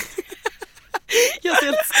 Jag ser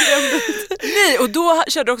helt skrämd ut. Nej, och då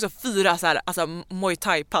körde också 4 så här, alltså Muay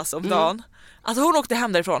Thai pass om dagen. Alltså hon åkte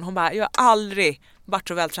hem därifrån, hon bara, jag har aldrig varit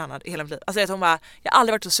så vältränad i hela mitt liv. Alltså hon bara, jag har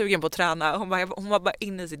aldrig varit så sugen på att träna. Hon var bara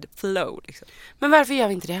inne i sitt flow liksom. Men varför gör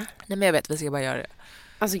vi inte det? Nej men jag vet, vi ska bara göra det.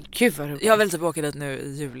 Alltså gud vad roligt. Jag vill typ åka dit nu i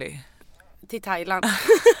juli. Till Thailand.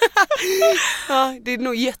 Ja, det är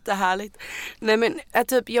nog jättehärligt. Nej men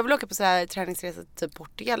typ, jag vill åka på så här träningsresa till typ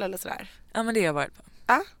Portugal eller sådär. Ja men det har jag varit på.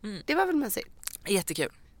 Ja, det var väl mysigt.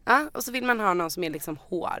 Jättekul. Ja, och så vill man ha någon som är liksom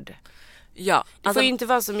hård. Ja, det får ju inte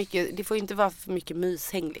vara så mycket, det får inte vara för mycket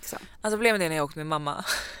myshäng liksom. Alltså problemet är när jag åkte med mamma.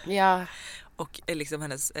 Ja. Och liksom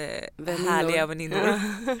hennes härliga väninnor.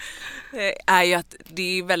 Är ju att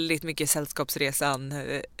det är väldigt mycket sällskapsresan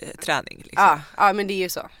träning liksom. Ja, men det är ju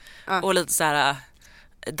så. Och lite så här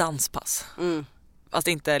danspass. Fast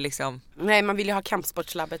inte liksom. Nej, man vill ju ha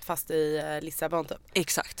kampsportslabbet fast i Lissabon typ.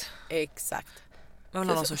 Exakt. Man vill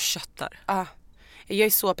ha någon som köttar. Ja. Jag är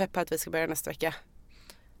så pepp på att vi ska börja nästa vecka.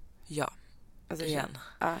 Ja. Alltså, igen.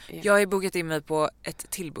 Ja. Jag har bokat in mig på ett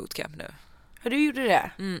till bootcamp nu. Har du gjort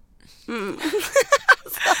det?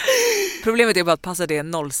 Problemet är bara att passa det är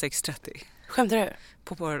 06:30. Skämtar du?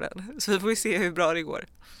 På morgonen. Så vi får se hur bra det går.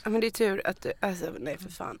 Ja, men det är tur att du, alltså nej för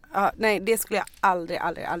fan. Ja, nej, det skulle jag aldrig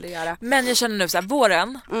göra. Men jag känner nu så här,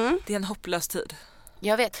 våren, det är en hopplös tid.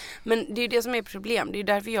 Jag vet, men det är det som är problem. Det är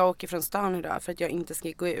därför jag åker från stan idag, för att jag inte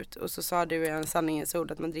ska gå ut. Och så sa du en sanningens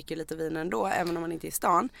ord att man dricker lite vin ändå, även om man inte är i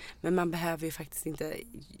stan. Men man behöver ju faktiskt inte,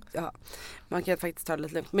 man kan faktiskt ta det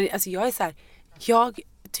lite lugnt. Men alltså jag är så här, jag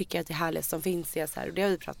tycker att det härligaste som finns är så här, och det har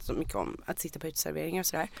vi pratat så mycket om, att sitta på uteserveringar och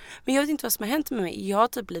sådär. Men jag vet inte vad som har hänt med mig. Jag har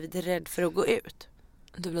typ blivit rädd för att gå ut.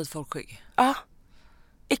 Du har blivit folkskygg. Ja,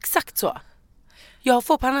 exakt så. Jag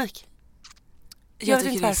får panik. Jag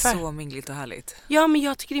tycker det är så mingligt och härligt. Ja, men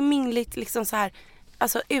jag tycker det är mingligt liksom så här.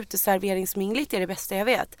 Alltså uteserveringsmingligt är det bästa jag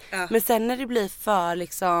vet. Ja. Men sen när det blir för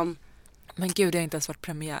liksom... Men gud, det har inte ens varit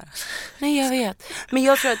premiär. Nej, jag vet. Men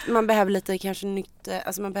jag tror att man behöver lite kanske nytt...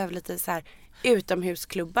 Alltså man behöver lite så här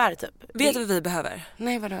utomhusklubbar typ. Vet du vad vi behöver?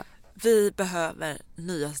 Nej, vadå? Vi behöver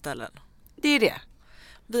nya ställen. Det är det.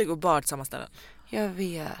 Vi går bara till samma ställen. Jag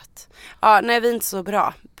vet. Ja, nej, vi är inte så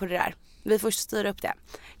bra på det där. Vi får styra upp det.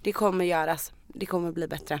 Det kommer göras. Det kommer bli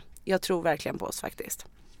bättre. Jag tror verkligen på oss faktiskt.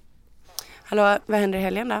 Hallå, vad händer i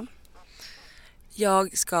helgen då?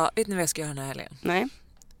 Vet ni vad jag ska göra den här helgen? Nej.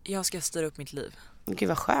 Jag ska styra upp mitt liv. Gud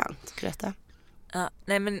vad skönt, berätta.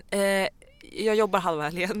 Nej men jag jobbar halva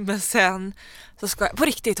helgen, men sen så på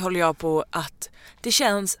riktigt håller jag på att det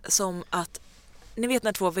känns som att ni vet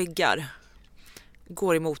när två väggar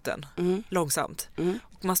går emot en långsamt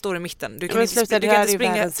och man står i mitten. Du kan inte springa, du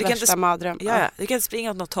kan inte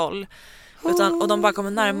springa åt något håll utan, och de bara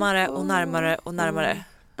kommer närmare och närmare och närmare.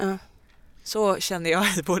 Så känner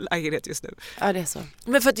jag i vår lägenhet just nu. Ja, det är så.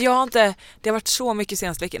 Men för att det har varit så mycket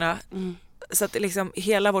senaste veckorna så att liksom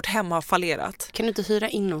hela vårt hem har fallerat. Kan du inte hyra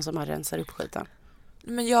in någon som har rensat upp skiten?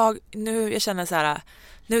 Men jag känner så här,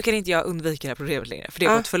 nu kan inte jag undvika det här problemet längre, för det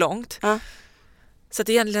har gått för långt. Så att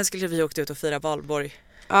egentligen skulle vi åkt ut och fira valborg.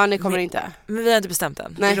 Ja, ni kommer inte. Men vi har inte bestämt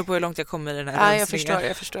än. Det beror på hur långt jag kommer i den här rensningen.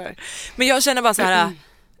 Jag förstår. Men jag känner bara så här,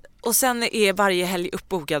 och sen är varje helg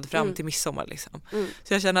uppbokad fram till midsommar liksom.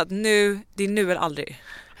 Så jag känner att det är nu eller aldrig.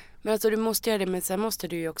 Men alltså du måste göra det, men sen måste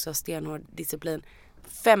du ju också ha stenhård disciplin.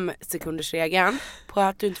 5 sekunders regeln på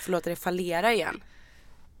att du inte får låta det fallera igen.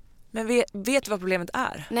 Men vet du vad problemet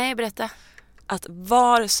är? Nej, berätta. Att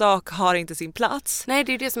var sak har inte sin plats. Nej,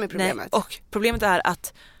 det är det som är problemet. Nej, och problemet är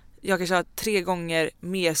att jag kanske har 3 gånger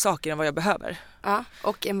mer saker än vad jag behöver. Ja,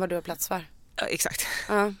 och än vad du har plats för. Ja, exakt.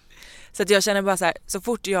 Ja. Så att jag känner bara så här, så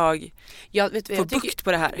fort jag får bukt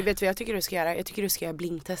på det här. Vet du vad jag tycker du ska göra? Jag tycker du ska göra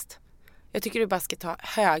blindtest. Jag tycker du bara ska ta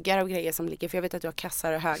högar av grejer som ligger, för jag vet att du har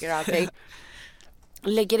kassar och högar och allting.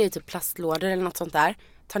 Lägger det i typ plastlådor eller något sånt där.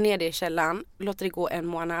 Ta ner det i källan, låter det gå 1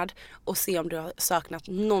 månad och se om du har saknat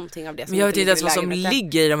någonting av det som. Men jag vet inte ens vad som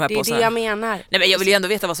ligger i de här påsarna. Det är det jag menar. Nej, men jag vill ju ändå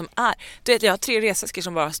veta vad som är. Du vet, jag har 3 resväskor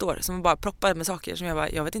som bara står, som bara proppar med saker som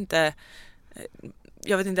jag vet inte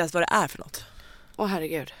ens vad det är för något. Åh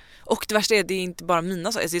herregud. Och det värsta är, det är inte bara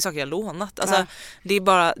mina saker, det är saker jag lånat. Alltså, det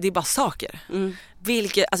är bara saker.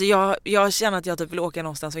 Alltså jag känner att jag typ vill åka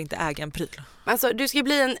någonstans och inte äga en pryl. Alltså du ska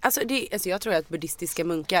bli jag tror att buddhistiska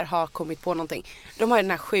munkar har kommit på någonting. De har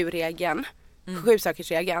den här 7-regeln.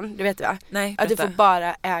 7-sakersregeln, du vet va? Nej, att du får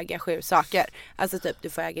bara äga 7 saker. Alltså typ du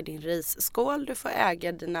får äga din risskål, du får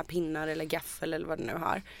äga dina pinnar eller gaffel eller vad du nu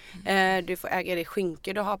har. Du får äga det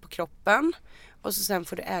skynke du har på kroppen. Och så sen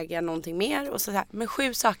får du äga någonting mer. Och så här. Men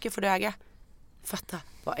 7 saker får du äga. Fatta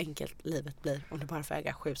vad enkelt livet blir om du bara får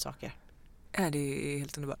äga 7 saker. Ja, det är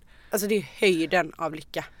helt underbart. Alltså det är höjden av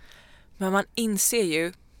lycka. Men man inser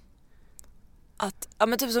ju att, ja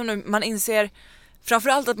men typ som nu, man inser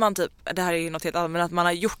framförallt att man typ, det här är ju något helt annat, men att man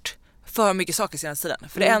har gjort för mycket saker senaste tiden.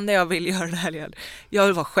 För det enda jag vill göra den här jag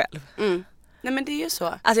vill vara själv. Nej men det är ju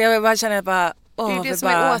så. Alltså jag bara känner bara, det är det som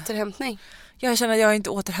är återhämtning. Jag känner att jag har inte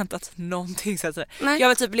återhämtat någonting så att säga. Jag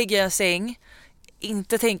vill typ ligga i en säng,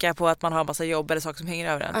 inte tänka på att man har en massa jobb eller saker som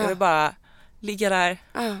hänger över en. Jag vill bara ligga där.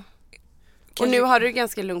 Och nu har du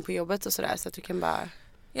ganska lugnt på jobbet och sådär, så att du kan bara...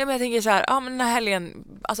 Ja, men jag tänker så här, men den här helgen,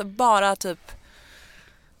 alltså bara typ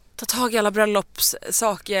ta tag i alla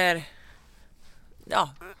bröllopssaker. Ja.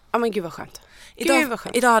 Ja men gud vad skönt.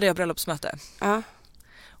 Idag hade jag bröllopsmöte.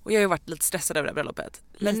 Och jag har ju varit lite stressad över det bröllopet.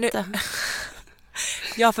 Men nu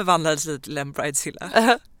jag förvandlades lite till en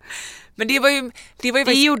bridezilla. Men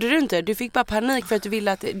det gjorde du inte. Du fick bara panik för att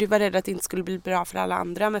du var rädd att det inte skulle bli bra för alla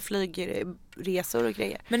andra med flygresor och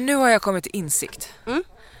grejer. Men nu har jag kommit till insikt.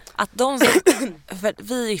 Att för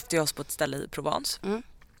vi gifte oss på ett ställe i Provence.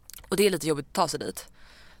 Och det är lite jobbigt att ta sig dit.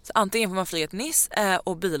 Så antingen får man flyga till Nice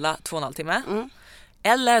och bila 2,5 timme.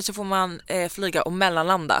 Eller så får man flyga och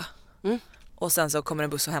mellanlanda. Och sen så kommer en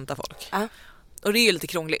buss och hämtar folk. Och det är ju lite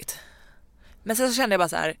krångligt. Men sen så kände jag bara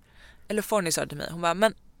så här, eller Forny sa till mig, hon bara,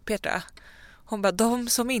 men Petra, hon bara, de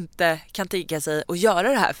som inte kan tänka sig och göra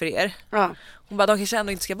det här för er, hon bara, de kanske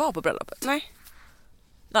ändå inte ska vara på bröllopet. Nej.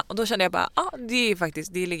 Och då kände jag bara, det är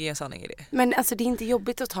faktiskt, det ligger en sanning i det. Men alltså det är inte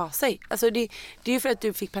jobbigt att ta sig. Alltså det är ju för att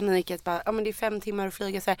du fick panik att bara, men det är 5 timmar att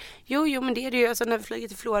flyga så här. Jo men det är det ju, alltså när vi flyger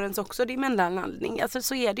till Florens också, det är mellanlandning. Alltså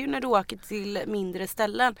så är det ju när du åker till mindre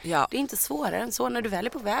ställen. Ja. Det är inte svårare än så, när du väl är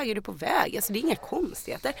på väg är du på väg. Alltså det är inga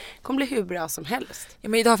konstigheter. Det kommer bli hur bra som helst. Ja,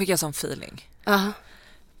 men idag fick jag sån feeling. Aha.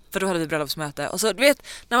 För då hade vi bröllopsmöte. Och så du vet,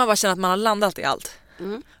 när man bara känner att man har landat i allt.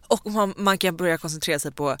 Och man kan börja koncentrera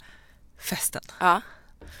sig på festen. Ja.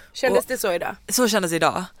 Kändes det så idag? Så kändes det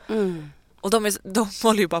idag. Och de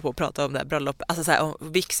håller ju bara på att prata om det här bröllopet. Alltså såhär om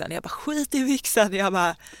vixen. Jag bara skit i vixen. Jag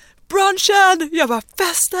bara brunchen. Jag bara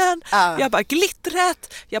festen. Jag bara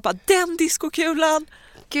glittret. Jag bara den diskokulan.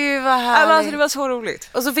 Gud vad härligt. Alltså det var så roligt.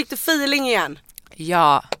 Och så fick du feeling igen.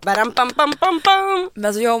 Ja. Baram, pam, pam, pam, pam. Men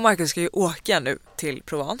alltså jag och Marcus ska ju åka nu till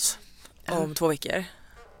Provence om 2 veckor.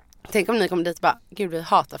 Tänk om ni kommer dit och bara, gud vi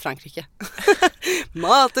hatar Frankrike.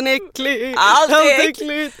 Maten är äcklig. Allt är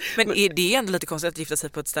äckligt. Men det är ändå lite konstigt att gifta sig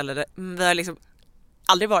på ett ställe där vi har liksom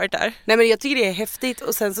aldrig varit där. Nej men jag tycker det är häftigt.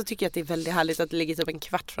 Och sen så tycker jag att det är väldigt härligt att det ligger typ en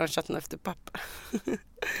kvart från Châteauneuf-du-Pape.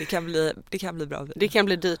 Det kan bli bra. Det kan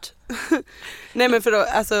bli dyrt. Nej men för då,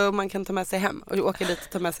 alltså man kan ta med sig hem. Och åka dit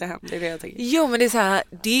och ta med sig hem. Det är det jag tänker. Jo men det är så här,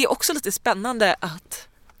 det är också lite spännande att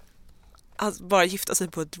bara gifta sig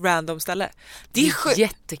på ett random ställe. Det är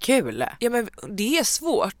jättekul. Ja men det är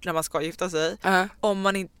svårt när man ska gifta sig. Om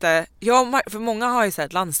man inte, för många har ju så här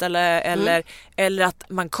ett landställe eller att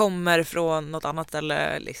man kommer från något annat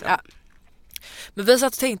ställe liksom. Ja. Men vi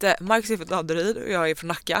satt och tänkte, Marcus är från Danderyd och jag är från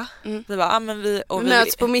Nacka. Vi bara, men vi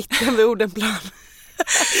möts på mitten vid Odenplan.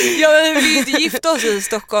 Ja men vi vill ju inte gifta oss i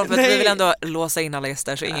Stockholm för att vi vill ändå låsa in alla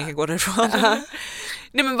gäster så ingen kan gå därifrån.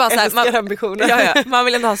 Nej men bara så här, man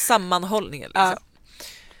vill ändå ha sammanhållning liksom.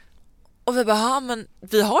 Och vi bara, men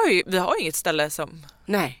vi har inget ställe som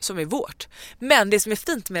är vårt. Men det som är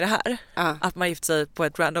fint med det här, att man gifter sig på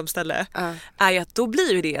ett random ställe, är ju att då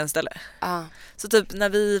blir ju det en ställe. Så typ när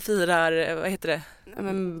vi firar, vad heter det?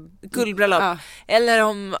 Guldbröllop. Eller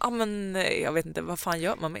om, jag vet inte, vad fan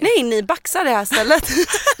gör man med? Nej, ni baxar det här stället.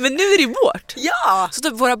 Men nu är det vårt. Ja. Så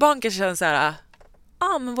typ våra barn kanske känner så här,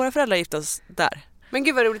 men våra föräldrar gifter oss där. Men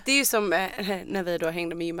gud vad roligt, det är ju som när vi då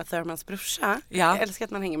hängde med Uma Thurmans brorsa. Jag älskar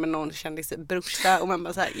att man hänger med någon kändis brorsa och man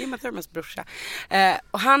bara såhär, Uma Thurmans brorsa.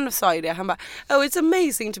 Och han sa ju det, han bara, it's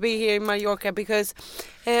amazing to be here in Mallorca because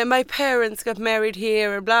my parents got married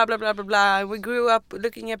here, bla bla bla bla bla. We grew up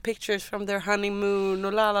looking at pictures from their honeymoon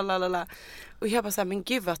och la la la la la. Och jag bara såhär, men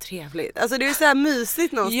gud vad trevligt. Alltså det är så här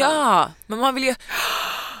mysigt någonstans. Ja, men man vill ju...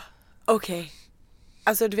 Okej.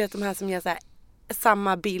 Alltså du vet de här som gör så här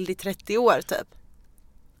samma bild i 30 år typ.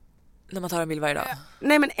 När man tar en bild varje dag?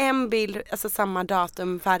 Nej men en bild, alltså samma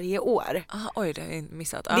datum varje år. Oj, det har jag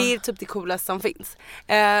missat. Det är typ det coolaste som finns.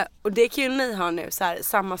 Och det kan ju ni ha nu, så här,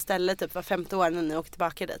 samma ställe typ var 5:e år när ni åker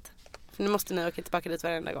tillbaka dit. För nu måste ni åka tillbaka dit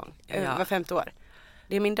varenda gång. Var 5:e år.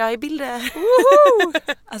 Det är min dag i bilder.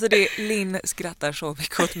 Alltså Linn skrattar så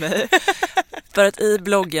mycket åt mig. För att i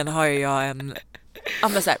bloggen har jag en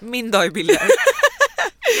min dag i bilder.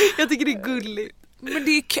 Jag tycker det är gulligt. Men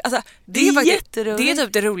det är jätteroligt. Det är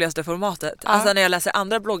typ det roligaste formatet. Alltså när jag läser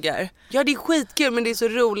andra bloggar. Ja, det är skitkul, men det är så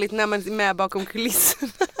roligt när man är med bakom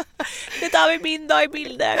kulisserna. Det tar vi min dag i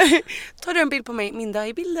bilder. Tar du en bild på mig? Min dag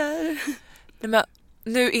i bilder. Nej, men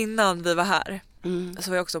nu innan vi var här så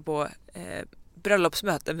var jag också på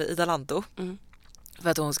bröllopsmöte med Ida Lanto. För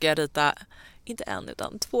att hon ska rita inte en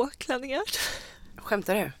utan 2 klänningar.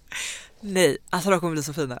 Skämtar du? Nej, alltså de kommer bli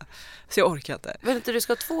så fina. Så jag orkar inte. Vet inte, du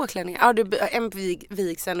ska ha 2 klänningar. Ja, du en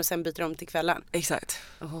vigseln och sen byter de till kvällen. Exakt.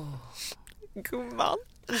 Gumman.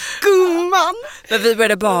 Men vi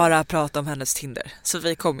började bara prata om hennes Tinder. Så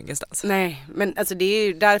vi kom ingenstans. Nej, men alltså det är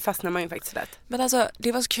ju, där fastnar man ju faktiskt lätt. Men alltså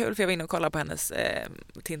det var så kul för jag var inne och kollade på hennes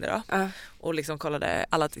Tinder då. Och liksom kollade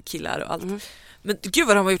alla killar och allt. Men gud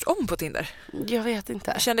vad de har gjort om på Tinder. Jag vet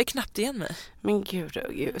inte. Jag kände knappt igen mig. Men gud,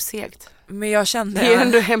 segt. Men jag kände... Det är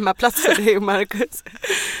ändå hemmaplats för dig och Marcus.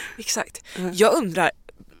 Exakt. Jag undrar,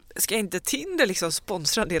 ska inte Tinder liksom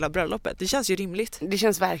sponsra en del av bröllopet? Det känns ju rimligt. Det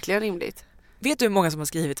känns verkligen rimligt. Vet du hur många som har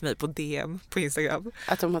skrivit till mig på DM på Instagram?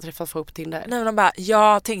 Att de har träffat folk på Tinder? Nej men de bara,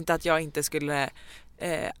 jag tänkte att jag inte skulle,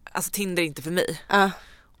 alltså Tinder är inte för mig.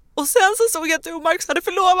 Och sen så såg jag att du och Marcus hade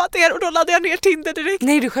förlovat er och då laddade jag ner Tinder direkt.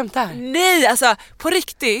 Nej, du skämtar? Nej, alltså på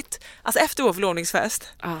riktigt. Alltså efter vår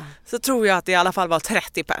förlovningsfest så tror jag att det i alla fall var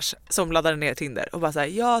 30 pers som laddade ner Tinder. Och bara såhär,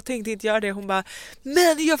 jag tänkte inte göra det. Hon bara,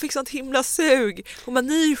 men jag fick sånt himla sug. Hon bara,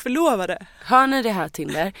 ni är ju förlovade. Hör ni det här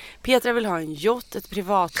Tinder? Petra vill ha en yacht, ett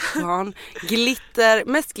privatplan, glitter,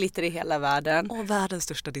 mest glitter i hela världen. Och världens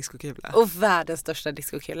största diskokula. Och världens största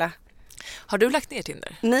diskokula. Har du lagt ner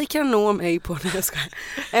Tinder? Ni kan nå mig på när jag ska.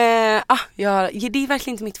 Det är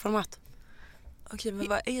verkligen inte mitt format. Okej, men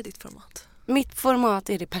vad är ditt format? Mitt format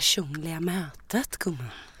är det personliga mötet,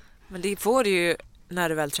 gumman. Men det får du ju när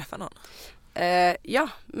du väl träffar någon. Ja,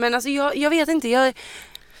 men alltså jag vet inte.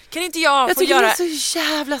 Kan inte jag få tycker göra... det är så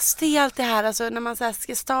jävla stelt det här, alltså, när man så här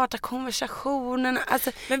ska starta konversationen.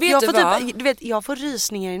 Alltså, Men vet du vad? Du vet, jag får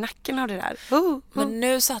rysningar i nacken av det där. Men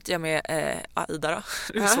nu satt jag med Ida då.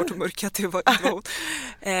 Det är svårt att mörka att det var hon.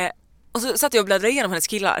 Och så satt jag och bläddrade igenom hennes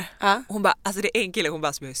killar. Och hon bara, alltså det är en kille hon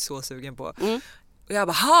bara som jag är så sugen på. Och jag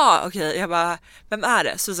bara, okej. Jag bara, vem är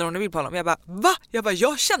det? Så visar hon en bild på honom. Jag bara, va?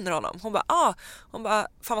 Jag känner honom. Hon bara, Hon bara,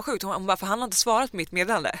 fan vad sjukt. Hon bara, för han har inte svarat på mitt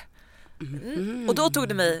meddelande. Och då tog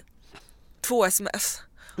det mig 2 sms.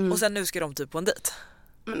 Och sen nu ska de typ på en dejt.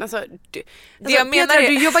 Men alltså, jag menar Petra,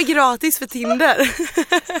 du jobbar gratis för Tinder.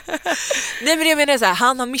 Nej, men det jag menar är så här,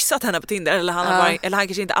 han har missat henne på Tinder. Eller han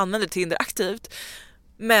kanske inte använder Tinder aktivt.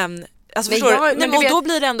 Men alltså, och då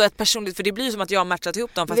blir det ändå ett personligt, för det blir ju som att jag har matchat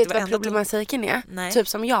ihop dem. Fast vet det var vad problematiken är? Nej. Typ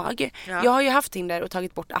som jag har ju haft Tinder och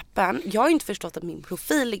tagit bort appen. Jag har ju inte förstått att min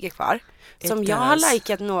profil ligger kvar. Som jag har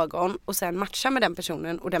likat någon och sen matchar med den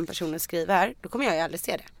personen och den personen skriver, då kommer jag ju aldrig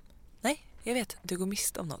se det. Nej, jag vet, du går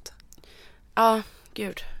miste om något. Ja,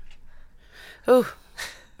 gud.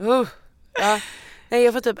 Ja. Nej,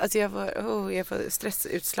 jag får typ, alltså jag får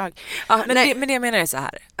stressutslag. Men det jag menar är så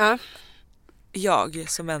här. Jag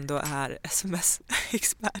som ändå är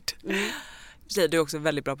sms-expert. Du är också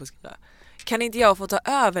väldigt bra på att skriva. Kan inte jag få ta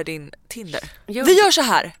över din Tinder? Jo. Vi gör så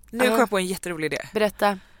här. Nu kom jag på en jätterolig idé.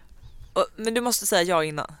 Berätta. Men du måste säga ja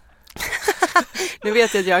innan. Nu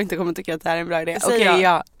vet jag att jag inte kommer tycka att det här är en bra idé. Okej,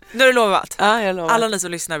 ja. Nu har du lovat. Ja, jag lovar. Alla ni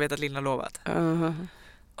som lyssnar vet att Linn har lovat.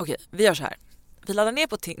 Okej, vi gör så här. Vi laddar ner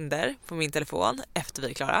på Tinder på min telefon efter vi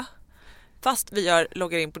är klara. Fast vi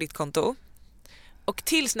loggar in på ditt konto. Och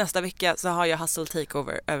tills nästa vecka så har jag hustle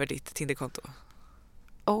takeover över ditt Tinder-konto.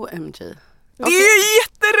 OMG. Det är ju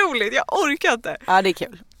jätteroligt, jag orkar inte. Ja, det är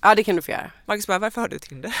kul. Ja, det kan du få göra. Marcus bara, varför har du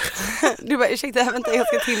Tinder? Du bara, ursäkta, vänta, jag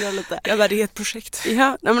ska Tindra lite. Jag bara, det är ett projekt.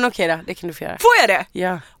 Ja, nej, men okej då, det kan du få göra. Får jag det?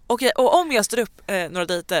 Ja. Okej, och om jag står upp några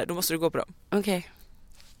dejter, då måste du gå på dem. Okej.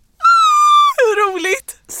 Hur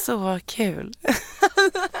roligt! Så kul.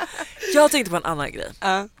 Jag tänkte på en annan grej.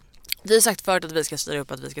 Vi har sagt förut att vi ska styra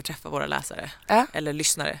upp att vi ska träffa våra läsare. Eller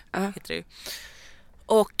lyssnare, heter det ju.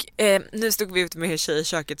 Och nu stod vi ut med en tjej i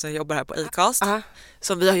köket som jobbar här på Acast.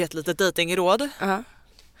 Som vi har gett lite datingråd.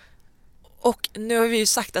 Och nu har vi ju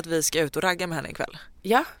sagt att vi ska ut och ragga med henne ikväll.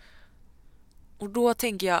 Ja. Och då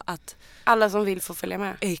tänker jag att alla som vill får följa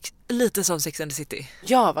med. Lite som Sex and the City.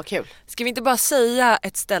 Ja, vad kul. Ska vi inte bara säga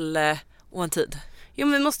ett ställe och en tid? Jo,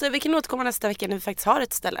 men vi kan återkomma nästa vecka när vi faktiskt har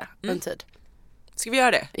ett ställe och en tid. Ska vi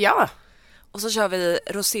göra det? Ja. Och så kör vi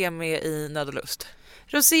rosé med i nöd och lust.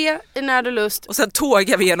 Rosé i nöd och lust. Och sen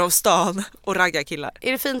tågar vi genom stan och raggar killar.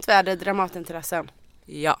 Är det fint väder, Dramaten-terrassen?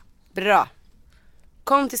 Ja. Bra.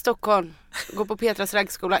 Kom till Stockholm. Gå på Petras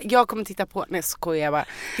raggskola. Jag kommer titta på. Nej, skojar bara.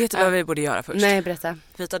 Vet du vad vi borde göra först? Nej, berätta.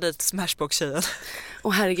 Vi tar dit Smashbox-tjejen.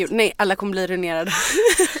 Herregud, nej, alla kommer bli ruinerade.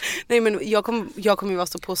 Nej, men jag kommer ju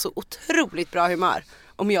vara på så otroligt bra humör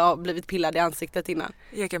om jag har blivit pillad i ansiktet innan.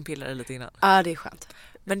 Jag kan pilla dig lite innan. Ja, det är skönt.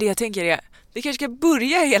 Men det jag tänker är, vi kanske ska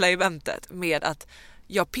börja hela eventet med att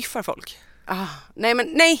jag piffar folk.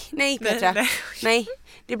 Nej Petra. Nej,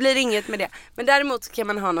 det blir inget med det. Men däremot kan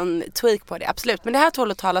man ha någon tweak på det, absolut. Men det här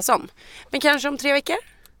tål att talas om. Men kanske om 3 veckor?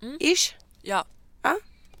 Ish? Ja.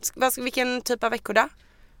 Vilken typ av veckodag?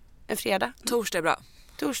 En fredag? Torsdag är bra.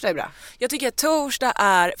 Torsdag är bra. Jag tycker att torsdag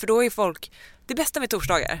är, för då är folk, det bästa med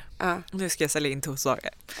torsdagar. Nu ska jag sälja in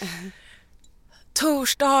torsdagar.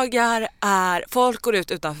 Torsdagar är, folk går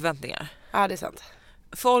ut utan förväntningar. Ja, det är sant.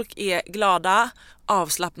 Folk är glada,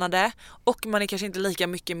 avslappnade och man är kanske inte lika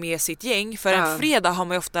mycket med sitt gäng. För en fredag har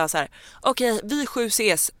man ju ofta så här: okej, vi 7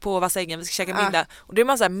 ses på Vassängen, vi ska käka middag. Och då är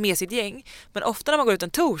man så här med sitt gäng. Men ofta när man går ut en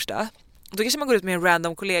torsdag, då kanske man går ut med en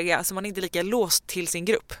random kollega, så man är inte lika låst till sin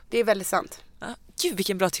grupp. Det är väldigt sant. Gud,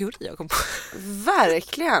 vilken bra teori jag kom på.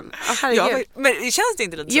 Verkligen. Ja, men det känns det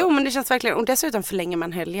inte lite så? Jo, men det känns verkligen. Och dessutom förlänger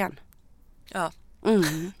man helgen. Ja.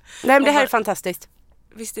 Nej, men det här är fantastiskt.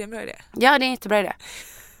 Visst är det en bra idé? Ja, det är en jättebra idé.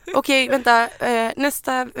 Okej, vänta.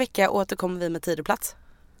 Nästa vecka återkommer vi med tid och plats.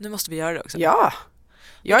 Nu måste vi göra det också. Ja.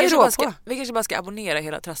 Jag är rå på. Vi kanske bara ska abonnera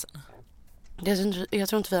hela trassen. Jag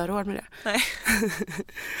tror inte vi har råd med det. Nej.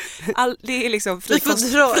 Det är liksom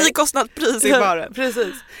frikostnadspris i baren.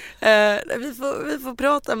 Precis. Vi får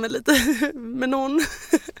prata med någon.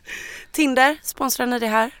 Tinder, sponsrar ni det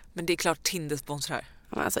här? Men det är klart Tinder sponsrar.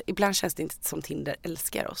 Alltså, ibland känns det inte som Tinder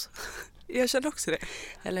älskar oss. Jag känner också det.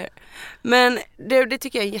 Eller? Men det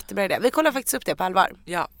tycker jag är en jättebra idé. Vi kollar faktiskt upp det på allvar.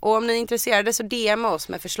 Ja. Och om ni är intresserade så DM oss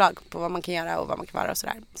med förslag på vad man kan göra och vad man kan vara och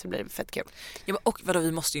sådär. Så blir det fett kul. Ja, men och vadå,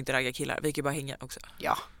 vi måste ju inte ragga killar. Vi kan ju bara hänga också.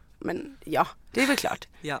 Ja, men ja, det är väl klart.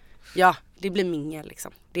 Ja. Ja, det blir mingel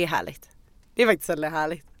liksom. Det är härligt. Det är faktiskt väldigt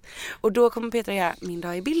härligt. Och då kommer Petra göra min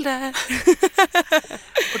dag i bilder.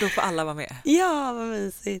 Och då får alla vara med. Ja, vad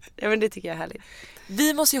mysigt. Ja, men det tycker jag är härligt.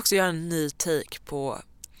 Vi måste ju också göra en ny take på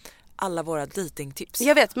alla våra datingtips.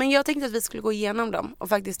 Jag vet, men jag tänkte att vi skulle gå igenom dem och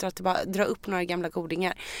faktiskt dra upp några gamla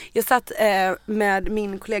godingar. Jag satt med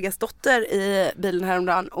min kollegas dotter i bilen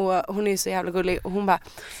häromdagen och hon är ju så jävla gullig och hon bara,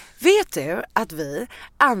 vet du att vi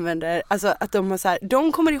använder, alltså att de har så här,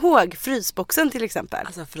 de kommer ihåg frysboxen till exempel.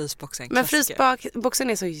 Alltså frysboxen, men klassiker. frysboxen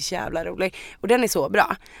är så jävla rolig och den är så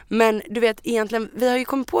bra. Men du vet egentligen, vi har ju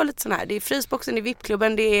kommit på lite sån här, det är frysboxen, det är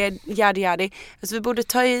VIP-klubben, det är jadi. Alltså vi borde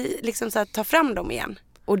ta fram dem igen.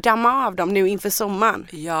 Och damma av dem nu inför sommaren.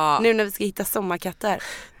 Ja. Nu när vi ska hitta sommarkatter.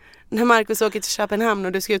 När Marcus åker till Köpenhamn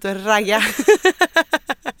och du ska ut och ragga.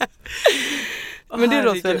 Men det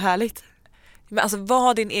låter väl härligt. Men alltså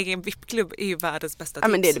vad din egen VIP-klubb är ju världens bästa tips.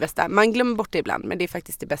 Ja, men det är det bästa. Man glömmer bort det ibland, men det är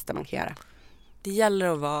faktiskt det bästa man kan göra. Det gäller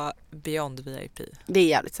att vara beyond VIP. Det är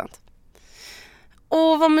jävligt sant.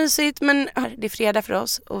 Åh, vad mysigt. Men det är fredag för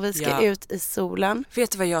oss och vi ska ut i solen.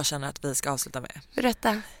 Vet du vad jag känner att vi ska avsluta med?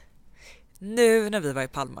 Berätta. Nu när vi var i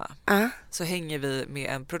Palma så hänger vi med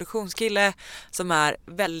en produktionskille som är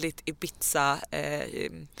väldigt Ibiza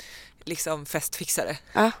liksom festfixare.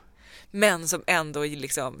 Men som ändå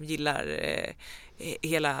liksom gillar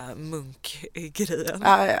hela munkgrejen.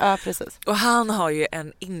 Ja, precis. Och han har ju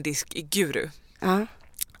en indisk guru.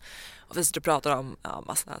 Och vi sitter och pratar om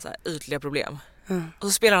massa så här ytliga problem. Och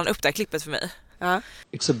så spelar han upp det här klippet för mig.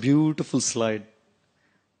 It's a beautiful slide.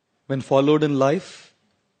 When followed in life,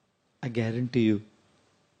 I guarantee you,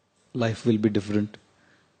 life will be different.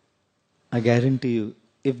 I guarantee you,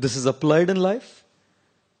 if this is applied in life,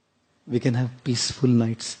 we can have peaceful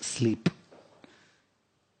night's sleep.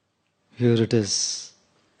 Here it is.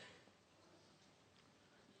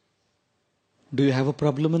 Do you have a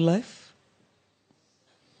problem in life?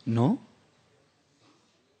 No?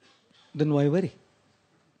 Then why worry?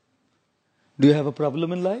 Do you have a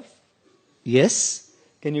problem in life? Yes.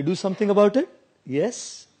 Can you do something about it?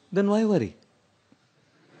 Yes. Then why worry?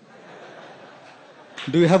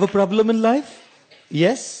 Do you have a problem in life?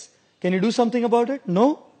 Yes. Can you do something about it?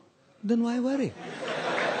 No. Then why worry?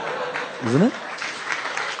 Isn't it?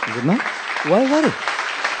 Isn't it? Why worry?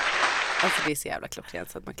 Alltså det är så jävla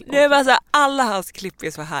klockrent så att man kan... Nej, men alltså, alla hans klipp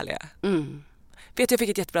är så härliga. Vet du, jag fick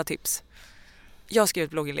ett jättebra tips. Jag skrev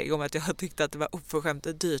ett blogginlägg om att jag tyckte att det var oförskämt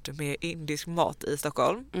dyrt med indisk mat i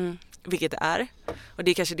Stockholm. Vilket det är. Och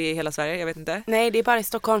det är kanske det i hela Sverige, jag vet inte. Nej, det är bara i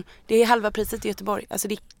Stockholm. Det är halva priset i Göteborg. Alltså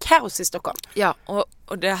det är kaos i Stockholm. Ja,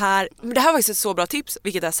 och det här var faktiskt ett så bra tips,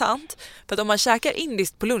 vilket är sant. För att om man käkar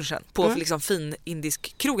indiskt på lunchen på liksom fin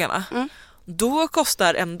indisk krogarna, då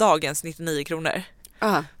kostar en dagens 99 kronor.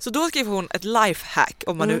 Så då skriver hon ett lifehack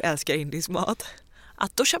om man nu älskar indisk mat.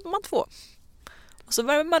 Att då köper man 2. Och så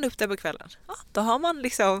värmer man upp det på kvällen. Ja, då har man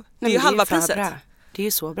liksom... Det är ju halva priset. Bra. Det är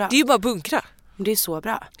ju så bra. Det är ju bara bunkra. Det är så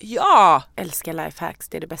bra. Ja! Älskar lifehacks,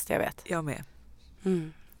 det är det bästa jag vet. Jag med.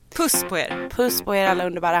 Puss på er. Puss på er alla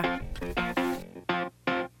underbara.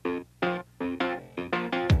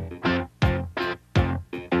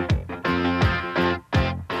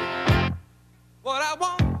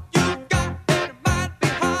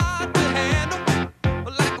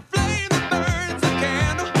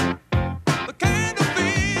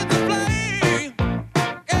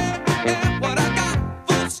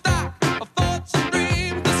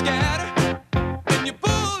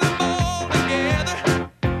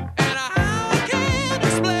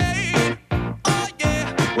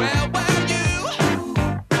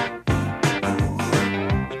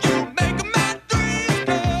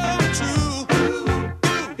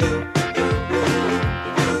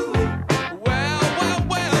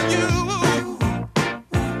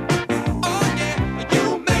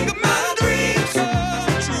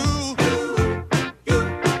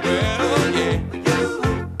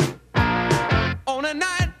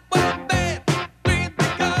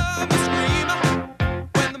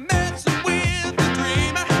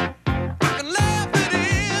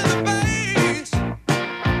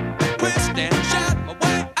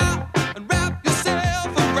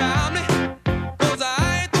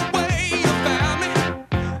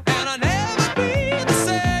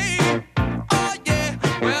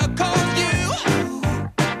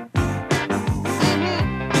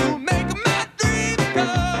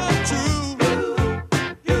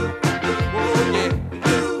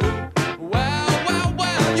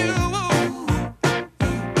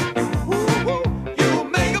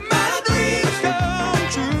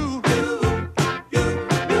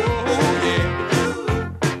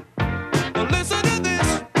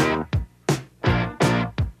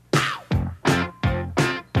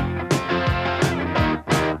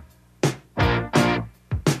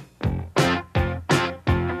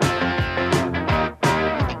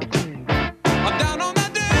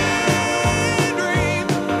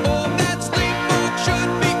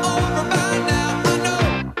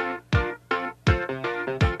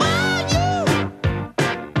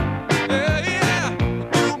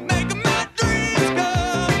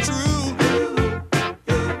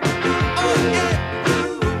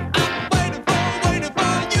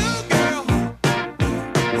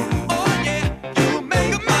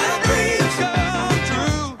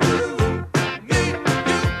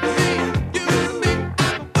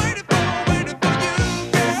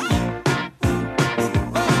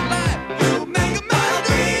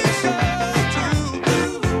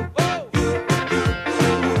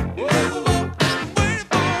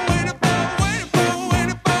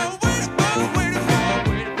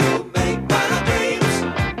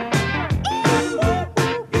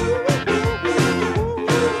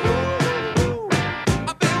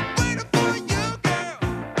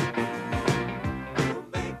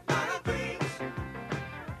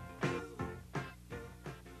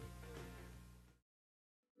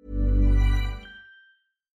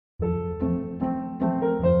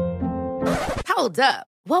 Hold up.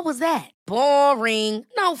 What was that? Boring.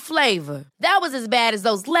 No flavor. That was as bad as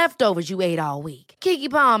those leftovers you ate all week. Keke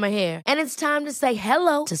Palmer here, and it's time to say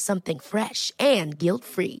hello to something fresh and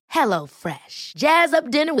guilt-free. Hello Fresh. Jazz up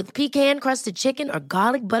dinner with pecan-crusted chicken or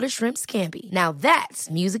garlic butter shrimp scampi. Now that's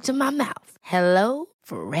music to my mouth. Hello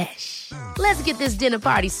Fresh. Let's get this dinner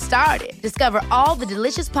party started. Discover all the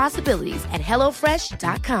delicious possibilities at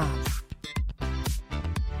hellofresh.com.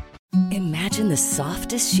 Imagine the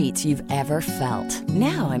softest sheets you've ever felt.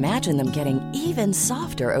 Now imagine them getting even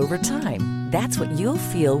softer over time. That's what you'll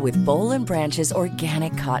feel with Boll & Branch's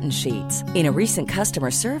organic cotton sheets. In a recent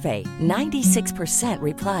customer survey, 96%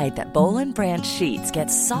 replied that Boll & Branch sheets get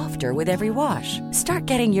softer with every wash. Start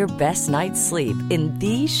getting your best night's sleep in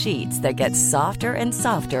these sheets that get softer and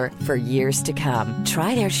softer for years to come.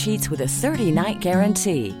 Try their sheets with a 30-night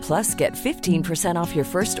guarantee. Plus, get 15% off your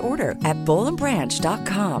first order at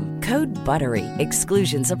bollandbranch.com. Code BUTTERY.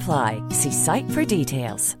 Exclusions apply. See site for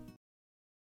details.